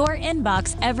in your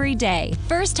inbox every day.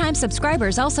 First-time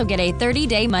subscribers also get a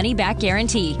 30-day money-back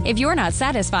guarantee. If you're not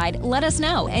satisfied, let us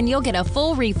know, and you'll get a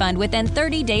full refund within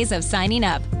 30 days of signing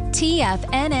up.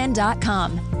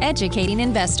 TFNN.com, educating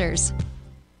investors.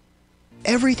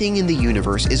 Everything in the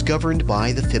universe is governed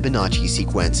by the Fibonacci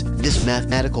sequence. This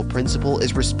mathematical principle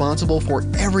is responsible for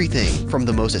everything from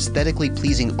the most aesthetically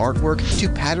pleasing artwork to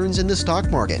patterns in the stock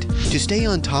market. To stay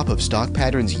on top of stock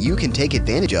patterns you can take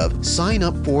advantage of, sign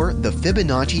up for the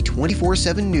Fibonacci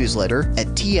 24/7 newsletter at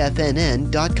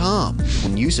TFNN.com.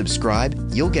 When you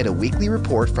subscribe, you'll get a weekly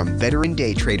report from veteran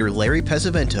day trader Larry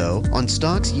Pesavento on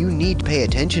stocks you need to pay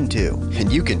attention to.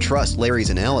 And you can trust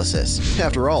Larry's analysis.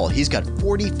 After all, he's got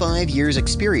 45 years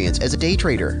experience as a day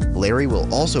trader. Larry will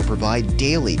also provide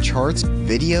daily charts,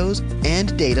 videos,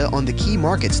 and data on the key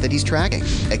markets that he's tracking.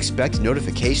 Expect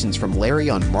notifications from Larry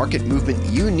on market movement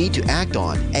you need to act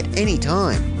on at any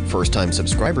time. First-time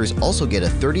subscribers also get a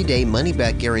 30-day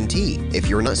money-back guarantee. If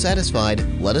you're not satisfied,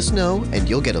 let us know and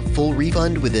you'll get a full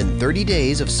refund within 30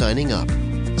 days of signing up.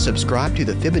 Subscribe to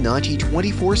the Fibonacci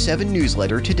 24/7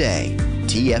 newsletter today.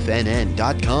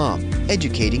 TFNN.com,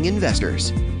 educating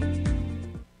investors.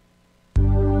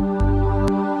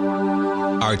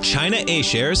 Are China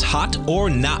A-shares hot or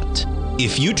not?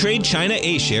 If you trade China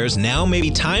A-shares, now may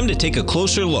be time to take a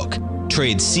closer look.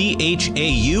 Trade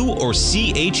CHAU or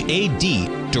CHAD,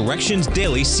 Directions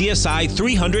Daily CSI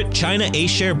 300 China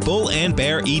A-share Bull and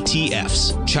Bear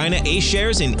ETFs. China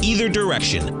A-shares in either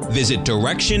direction. Visit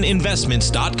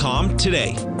directioninvestments.com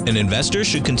today. An investor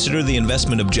should consider the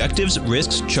investment objectives,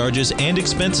 risks, charges, and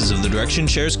expenses of the Direction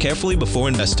shares carefully before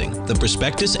investing. The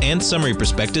prospectus and summary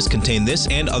prospectus contain this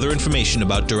and other information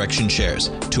about Direction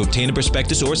shares. To obtain a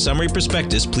prospectus or summary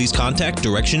prospectus, please contact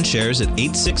Direction shares at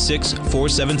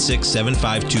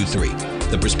 866-476-7523.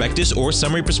 The prospectus or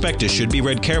summary prospectus should be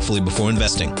read carefully before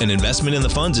investing. An investment in the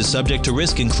funds is subject to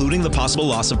risk, including the possible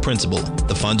loss of principal.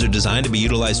 The funds are designed to be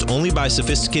utilized only by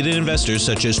sophisticated investors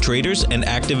such as traders and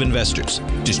active investors.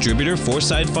 Distributor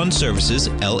Foreside Fund Services,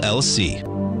 LLC.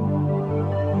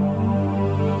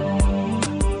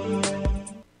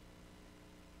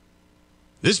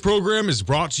 This program is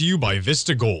brought to you by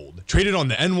Vista Gold, traded on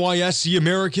the NYSE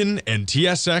American and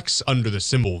TSX under the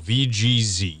symbol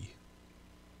VGZ.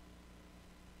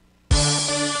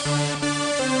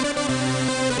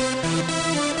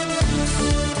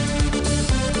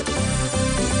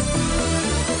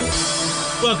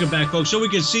 Welcome back, folks. So we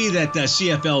can see that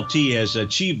CFLT has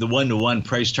achieved the 1-to-1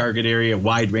 price target area,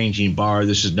 wide-ranging bar.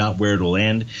 This is not where it'll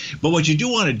end. But what you do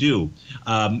want to do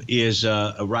is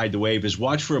ride the wave, is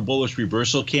watch for a bullish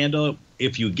reversal candle.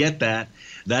 If you get that,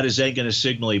 that is then going to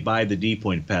signal a buy the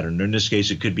D-point pattern. In this case,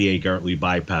 it could be a Gartley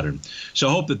buy pattern. So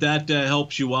I hope that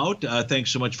helps you out. Thanks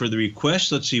so much for the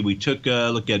request. Let's see. We took a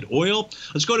look at oil.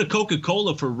 Let's go to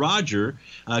Coca-Cola for Roger.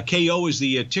 KO is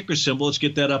the ticker symbol. Let's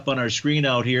get that up on our screen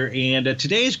out here. And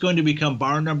today is going to become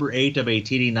bar number 8 of a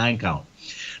TD9 count.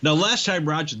 Now, last time,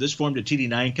 Roger, this formed a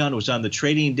TD9 count. It was on the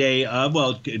trading day of,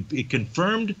 well, it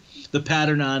confirmed the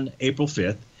pattern on April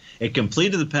 5th. It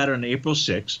completed the pattern on April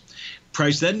 6th.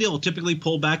 Price then will typically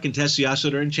pull back and test the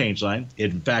oscillator and change line.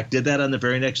 It, in fact, did that on the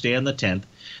very next day on the 10th.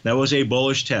 That was a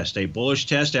bullish test. A bullish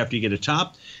test after you get a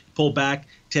top, pull back,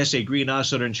 test a green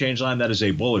oscillator and change line. That is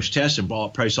a bullish test, and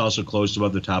price also closed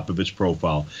above the top of its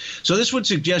profile. So this would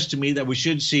suggest to me that we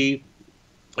should see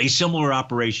a similar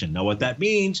operation. Now, what that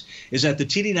means is that the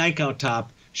TD9 count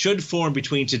top should form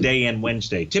between today and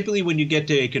Wednesday. Typically, when you get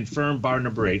to a confirmed bar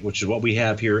number 8, which is what we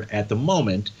have here at the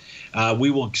moment,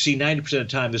 we will see 90% of the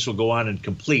time this will go on and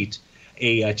complete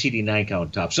a TD9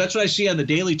 count top. So that's what I see on the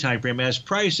daily time frame as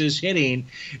price is hitting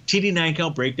TD9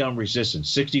 count breakdown resistance,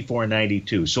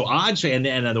 64.92. So odds, and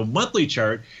on the monthly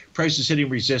chart, price is hitting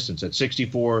resistance at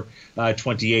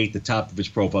 64.28, the top of its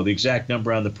profile. The exact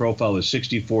number on the profile is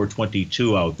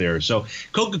 64.22 out there. So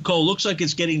Coca-Cola looks like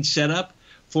it's getting set up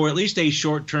for at least a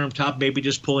short-term top, maybe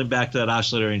just pulling back to that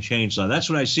oscillator and change line. That's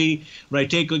what I see when I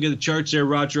take a look at the charts there,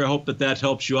 Roger. I hope that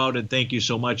helps you out, and thank you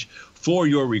so much for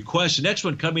your request. The next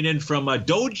one coming in from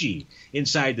Doji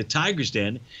inside the Tiger's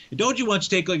Den. Doji wants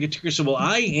to take a look at ticker symbol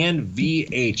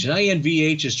INVH. And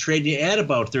INVH is trading at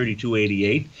about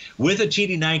 32.88 with a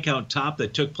TD9 count top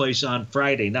that took place on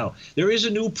Friday. Now, there is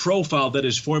a new profile that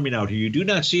is forming out here. You do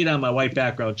not see it on my white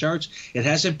background charts. It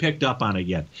hasn't picked up on it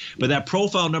yet. But that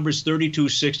profile number is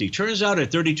 3260. Turns out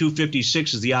at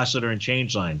 3256 is the oscillator and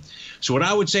change line. So what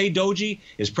I would say, Doji,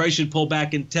 is price should pull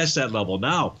back and test that level.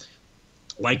 Now,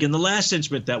 like in the last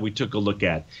instrument that we took a look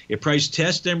at, if price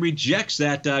tests and rejects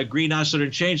that green oscillator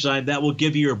and change line, that will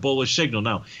give you your bullish signal.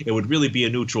 Now, it would really be a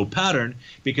neutral pattern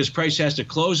because price has to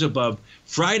close above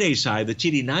Friday's high, the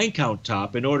TD9 count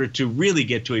top, in order to really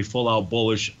get to a full-out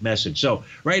bullish message. So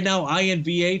right now,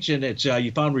 INVH, and it's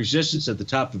you found resistance at the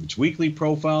top of its weekly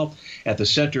profile, at the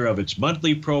center of its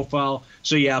monthly profile.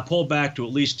 So yeah, pull back to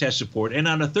at least test support. And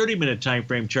on a 30-minute time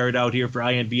frame chart out here for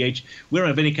INVH, we don't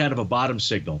have any kind of a bottom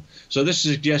signal. So this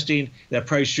is suggesting that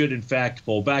price should, in fact,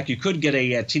 pull back. You could get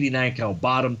a TD9 count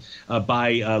bottom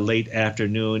by late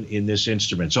afternoon in this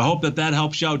instrument. So I hope that that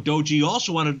helps you out, Doji. You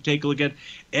also wanted to take a look at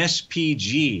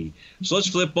SPG. So let's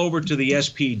flip over to the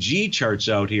SPG charts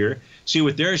out here, see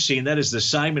what they're seeing. That is the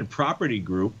Simon Property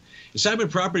Group. The Simon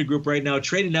Property Group right now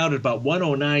trading out at about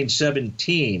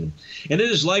 109.17, and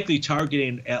it is likely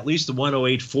targeting at least the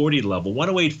 108.40 level.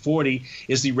 108.40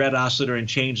 is the red oscillator and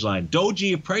change line.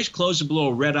 Doji, if price closes below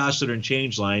a red oscillator and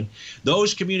change line,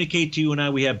 those communicate to you and I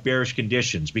we have bearish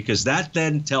conditions, because that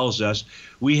then tells us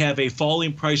we have a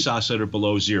falling price oscillator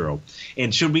below zero.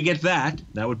 And should we get that,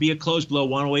 that would be a close below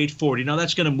 108.40. Now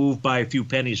that's going to move by a few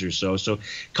pennies or so, so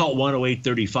call it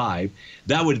 108.35.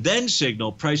 That would then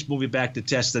signal price moving back to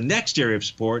test the next area of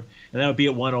support, and that would be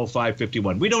at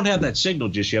 105.51. We don't have that signal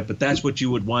just yet, but that's what you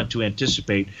would want to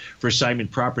anticipate for Simon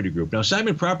Property Group. Now,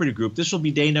 Simon Property Group, this will be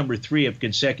day number 3 of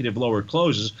consecutive lower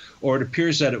closes, or it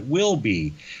appears that it will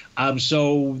be.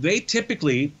 So they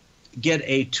typically get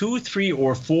a 2, 3,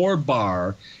 or 4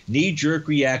 bar knee-jerk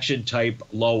reaction type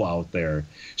low out there.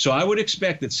 So I would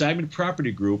expect that Simon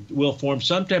Property Group will form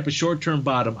some type of short-term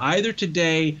bottom either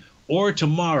today or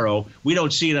tomorrow. We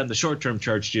don't see it on the short-term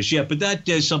charts just yet, but that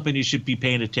is something you should be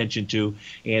paying attention to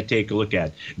and take a look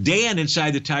at. Dan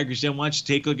inside the Tigers Den wants to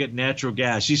take a look at natural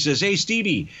gas. He says, hey,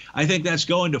 Stevie, I think that's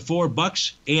going to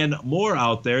 $4 and more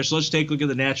out there. So let's take a look at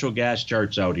the natural gas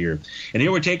charts out here. And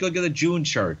here we're taking a look at the June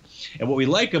chart. And what we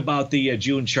like about the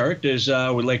June chart is,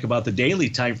 we like about the daily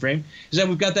time frame, is that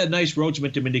we've got that nice Rhodes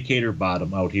Momentum Indicator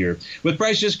bottom out here, with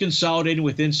price just consolidating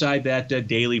with inside that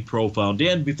daily profile.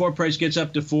 Dan, before price gets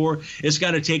up to 4, it's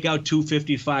got to take out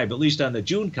 255, at least on the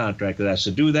June contract. It has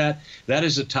to do that. That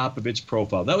is the top of its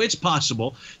profile. Now, it's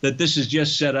possible that this is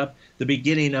just set up the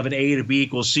beginning of an A to B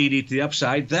equals CD to the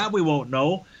upside. That we won't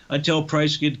know until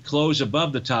price could close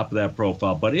above the top of that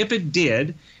profile. But if it did,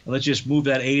 and let's just move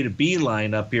that A to B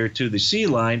line up here to the C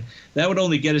line, that would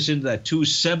only get us into that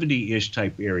 270-ish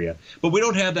type area. But we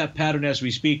don't have that pattern as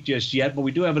we speak just yet, but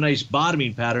we do have a nice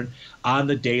bottoming pattern on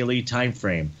the daily time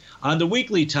frame. On the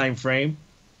weekly time frame,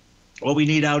 what we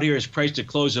need out here is price to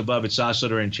close above its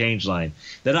oscillator and change line.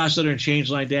 That oscillator and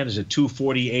change line, Dan, is at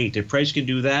 248. If price can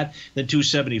do that, then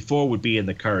 274 would be in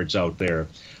the cards out there.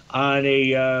 On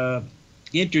a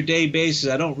intraday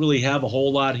basis, I don't really have a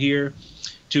whole lot here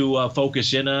to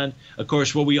focus in on. Of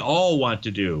course, what we all want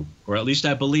to do, or at least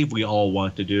I believe we all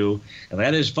want to do, and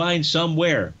that is find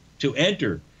somewhere to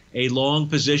enter a long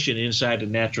position inside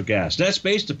of natural gas. That's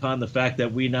based upon the fact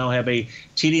that we now have a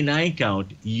TD9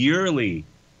 count, yearly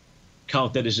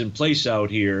count, that is in place out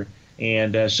here.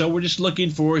 And so we're just looking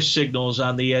for signals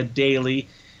on the daily.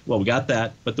 Well, we got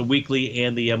that, but the weekly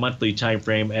and the monthly time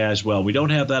frame as well. We don't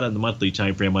have that on the monthly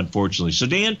time frame, unfortunately. So,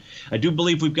 Dan, I do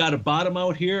believe we've got a bottom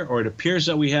out here, or it appears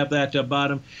that we have that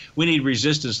bottom. We need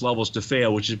resistance levels to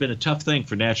fail, which has been a tough thing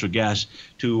for natural gas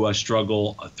to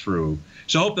struggle through.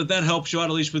 So I hope that that helps you out,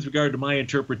 at least with regard to my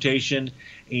interpretation.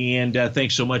 And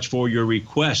thanks so much for your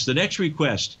request. The next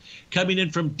request coming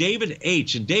in from David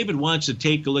H. And David wants to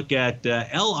take a look at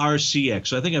LRCX.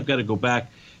 So I think I've got to go back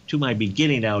to my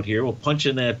beginning out here. We'll punch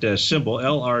in that symbol,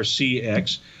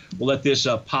 LRCX. We'll let this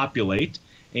populate,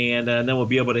 and then we'll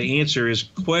be able to answer his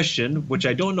question, which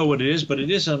I don't know what it is, but it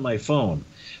is on my phone.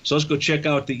 So let's go check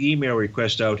out the email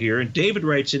request out here. And David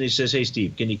writes in, he says, hey,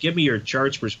 Steve, can you give me your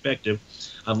charts perspective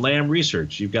on Lamb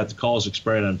Research? You've got the calls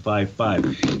expired on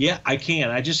 5/5. Yeah, I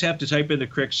can. I just have to type in the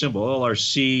correct symbol,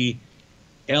 LRCX.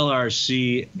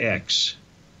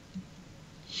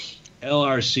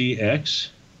 LRCX.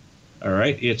 All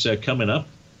right, it's coming up.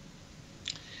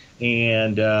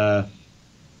 And this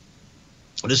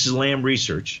is Lamb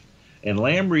Research. And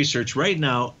Lamb Research right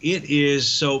now,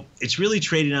 it's really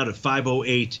trading out at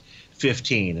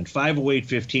 508.15. And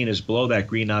 508.15 is below that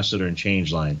green oscillator and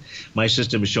change line. My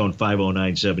system is showing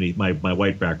 509.70, my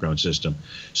white background system.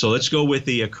 So let's go with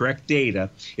the correct data.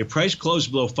 If price closes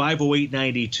below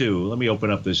 508.92, let me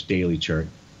open up this daily chart,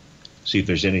 see if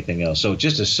there's anything else. So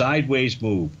just a sideways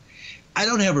move. I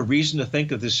don't have a reason to think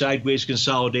that this sideways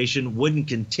consolidation wouldn't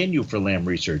continue for Lamb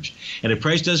Research. And if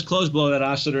price does close below that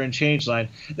oscillator and change line,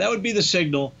 that would be the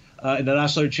signal. And that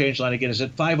oscillator change line, again, is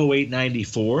at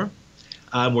 508.94.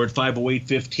 We're at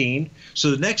 508.15.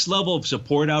 So the next level of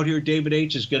support out here, David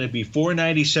H., is going to be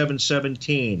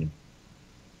 497.17.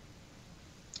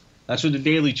 That's what the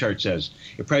daily chart says.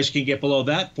 If price can get below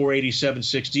that,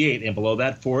 487.68, and below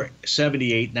that,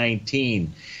 478.19.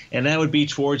 And that would be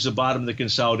towards the bottom of the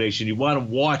consolidation. You want to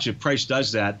watch, if price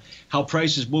does that, how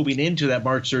price is moving into that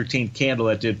March 13th candle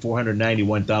that did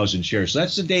 491,000 shares. So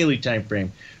that's the daily time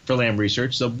frame for Lam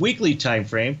Research. The weekly time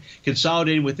frame,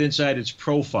 consolidating with inside its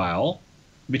profile,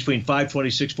 between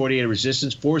 526.48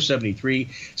 resistance,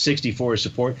 473.64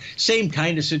 support. Same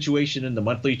kind of situation in the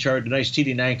monthly chart. A nice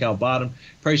TD9 count bottom.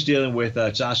 Price dealing with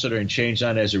its oscillator and change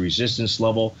line as a resistance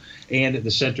level and at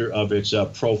the center of its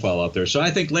profile out there. So I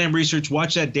think Lam Research,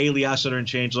 watch that daily oscillator and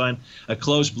change line. A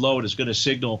close below it is going to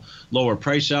signal lower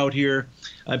price out here.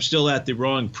 I'm still at the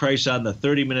wrong price on the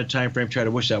 30-minute time frame. Try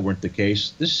to wish that weren't the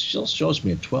case. This still shows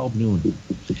me at 12 noon.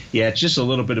 Yeah, it's just a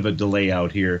little bit of a delay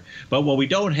out here. But what we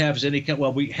don't have is any,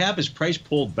 well, we have is price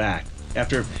pulled back.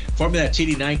 After forming that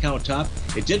TD9 count top,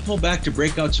 it did pull back to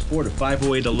breakout support of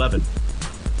 508.11.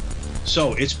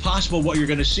 So it's possible what you're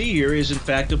going to see here is, in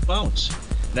fact, a bounce.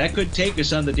 That could take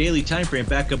us on the daily time frame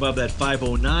back above that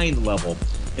 509 level.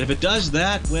 And if it does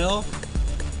that, well,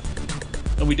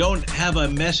 and we don't have a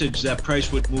message that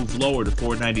price would move lower to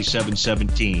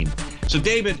 497.17. So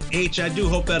David H., I do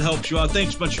hope that helps you out.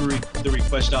 Thanks much for the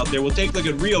request out there. We'll take a look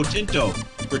at Rio Tinto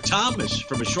for Thomas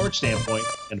from a short standpoint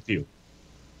in a few.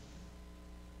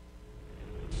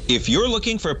 If you're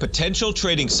looking for potential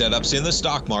trading setups in the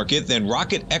stock market, then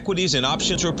Rocket Equities and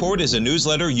Options Report is a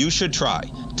newsletter you should try.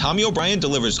 Tommy O'Brien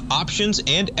delivers options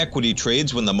and equity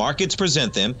trades when the markets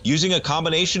present them, using a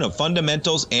combination of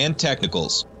fundamentals and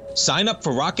technicals. Sign up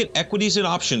for Rocket Equities and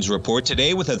Options Report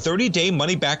today with a 30-day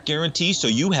money-back guarantee, so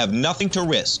you have nothing to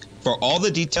risk. For all the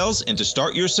details and to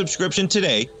start your subscription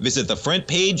today, visit the front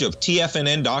page of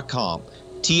TFNN.com.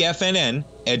 TFNN,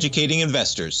 educating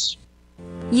investors.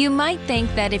 You might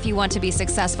think that if you want to be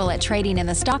successful at trading in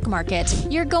the stock market,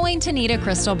 you're going to need a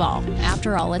crystal ball.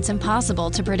 After all, it's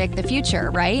impossible to predict the future,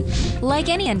 right? Like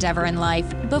any endeavor in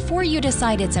life, before you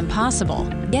decide it's impossible,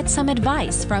 get some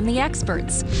advice from the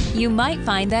experts. You might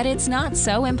find that it's not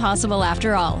so impossible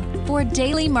after all. For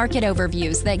daily market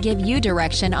overviews that give you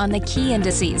direction on the key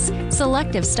indices,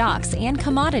 selective stocks, and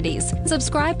commodities,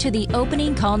 subscribe to the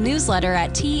Opening Call newsletter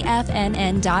at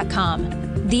TFNN.com.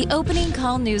 The Opening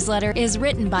Call newsletter is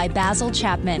written by Basil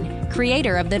Chapman,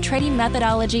 creator of the trading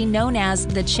methodology known as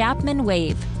the Chapman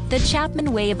Wave. The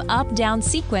Chapman Wave up-down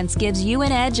sequence gives you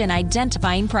an edge in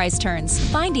identifying price turns,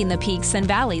 finding the peaks and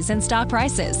valleys in stock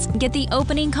prices. Get the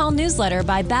Opening Call newsletter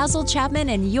by Basil Chapman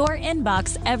in your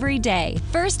inbox every day.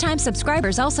 First-time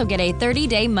subscribers also get a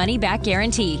 30-day money-back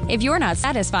guarantee. If you're not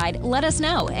satisfied, let us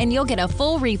know, and you'll get a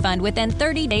full refund within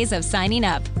 30 days of signing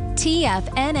up.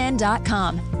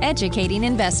 TFNN.com, educating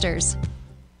investors.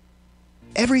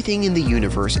 Everything in the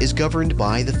universe is governed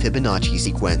by the Fibonacci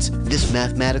sequence. This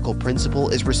mathematical principle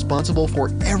is responsible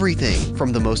for everything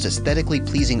from the most aesthetically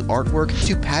pleasing artwork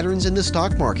to patterns in the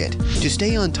stock market. To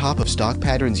stay on top of stock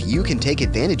patterns you can take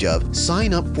advantage of,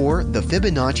 sign up for the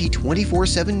Fibonacci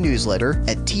 24/7 newsletter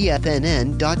at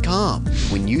TFNN.com.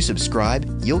 When you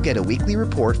subscribe, you'll get a weekly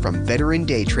report from veteran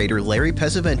day trader Larry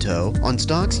Pesavento on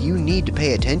stocks you need to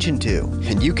pay attention to.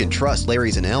 And you can trust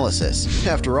Larry's analysis.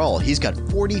 After all, he's got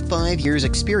 45 years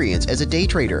experience as a day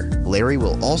trader. Larry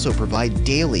will also provide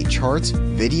daily charts,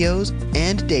 videos,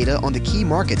 and data on the key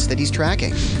markets that he's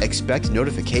tracking. Expect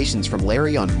notifications from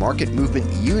Larry on market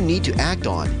movement you need to act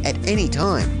on at any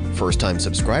time. First-time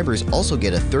subscribers also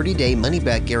get a 30-day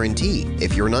money-back guarantee.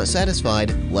 If you're not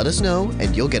satisfied, let us know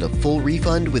and you'll get a full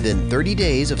refund within 30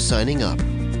 days of signing up.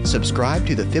 Subscribe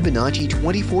to the Fibonacci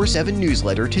 24/7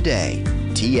 newsletter today.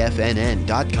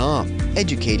 TFNN.com,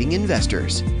 educating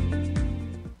investors.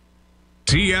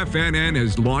 TFNN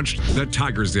has launched the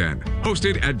Tiger's Den.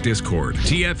 Hosted at Discord,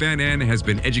 TFNN has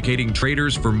been educating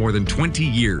traders for more than 20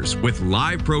 years with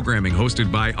live programming hosted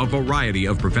by a variety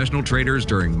of professional traders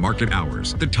during market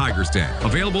hours. The Tiger's Den,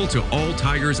 available to all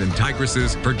tigers and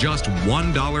tigresses for just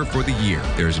 $1 for the year.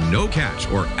 There's no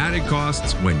catch or added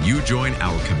costs when you join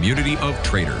our community of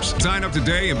traders. Sign up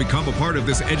today and become a part of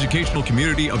this educational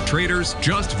community of traders.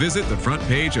 Just visit the front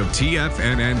page of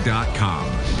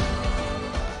TFNN.com.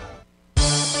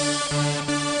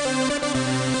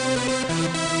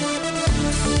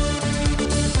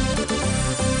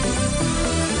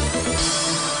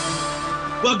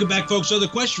 Welcome back, folks. So the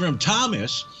question from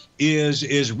Thomas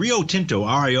is Rio Tinto,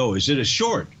 RIO, is it a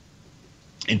short?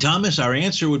 And Thomas, our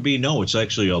answer would be no, it's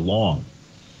actually a long.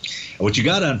 And what you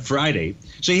got on Friday,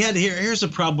 so you had here's the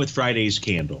problem with Friday's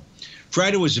candle.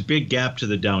 Friday was a big gap to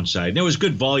the downside. And there was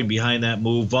good volume behind that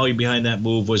move. Volume behind that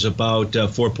move was about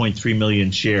 4.3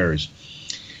 million shares.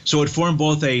 So it formed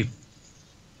both a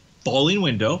falling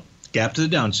window, gap to the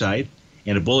downside,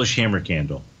 and a bullish hammer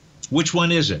candle. Which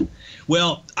one is it?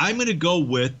 Well, I'm going to go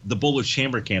with the bullish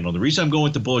hammer candle. The reason I'm going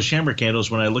with the bullish hammer candle is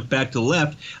when I look back to the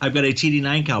left, I've got a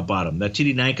TD9 count bottom. That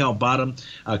TD9 count bottom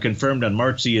confirmed on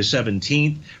March the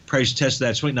 17th. Price tested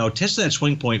that swing. Now, it tested that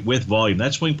swing point with volume.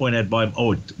 That swing point had volume.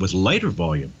 Oh, it was lighter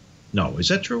volume. No, is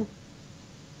that true?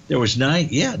 There was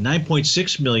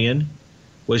 9.6 million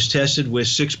was tested with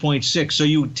 6.6. So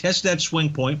you test that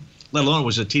swing point, let alone it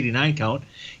was a TD9 count.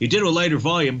 You did it with lighter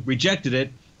volume, rejected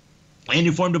it, and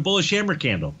you formed a bullish hammer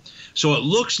candle. So it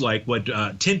looks like what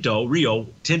Rio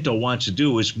Tinto wants to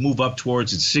do is move up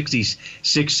towards its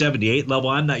 66.78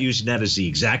 level. I'm not using that as the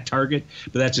exact target,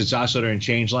 but that's its oscillator and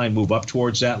change line, move up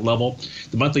towards that level.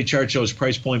 The monthly chart shows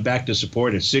price pulling back to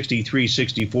support at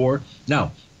 63.64.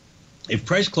 Now, if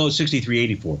price closed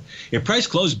 63.84, if price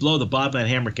closed below the bottom of that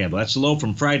hammer candle, that's the low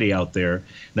from Friday out there,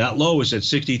 that low is at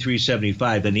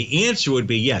 63.75, then the answer would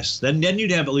be yes. Then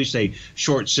you'd have at least a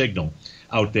short signal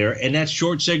out there, and that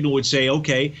short signal would say,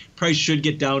 okay, price should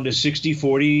get down to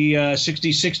 60.40,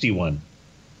 60.61.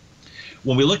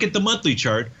 When we look at the monthly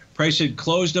chart, price had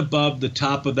closed above the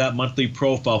top of that monthly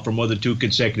profile for more than 2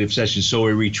 consecutive sessions. So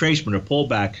a retracement or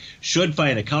pullback should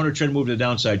find a counter trend move to the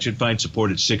downside, should find support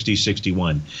at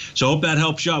 60.61. So I hope that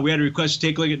helps you out. We had a request to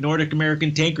take a look at Nordic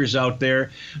American tankers out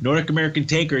there. Nordic American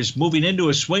tankers moving into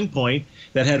a swing point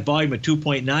that had volume of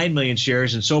 2.9 million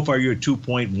shares, and so far you're at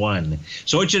 2.1.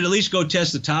 So it should at least go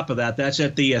test the top of that. That's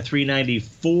at the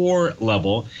 394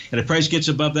 level. And if price gets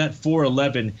above that,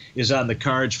 411 is on the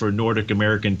cards for Nordic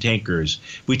American tankers.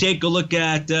 We take a look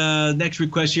at next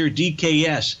request here,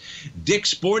 DKS. Dick's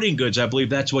Sporting Goods, I believe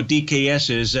that's what DKS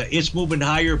is. It's moving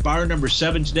higher. Bar number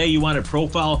 7 today. You want a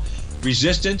profile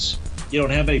resistance? You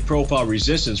don't have any profile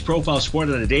resistance. Profile support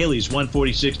on the daily is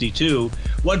 140.62.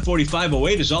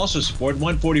 145.08 is also support.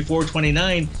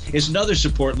 144.29 is another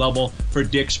support level for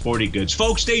Dick's Sporting Goods.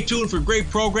 Folks, stay tuned for great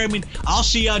programming. I'll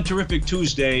see you on Terrific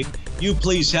Tuesday. You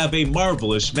please have a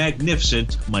marvelous,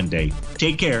 magnificent Monday.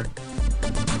 Take care.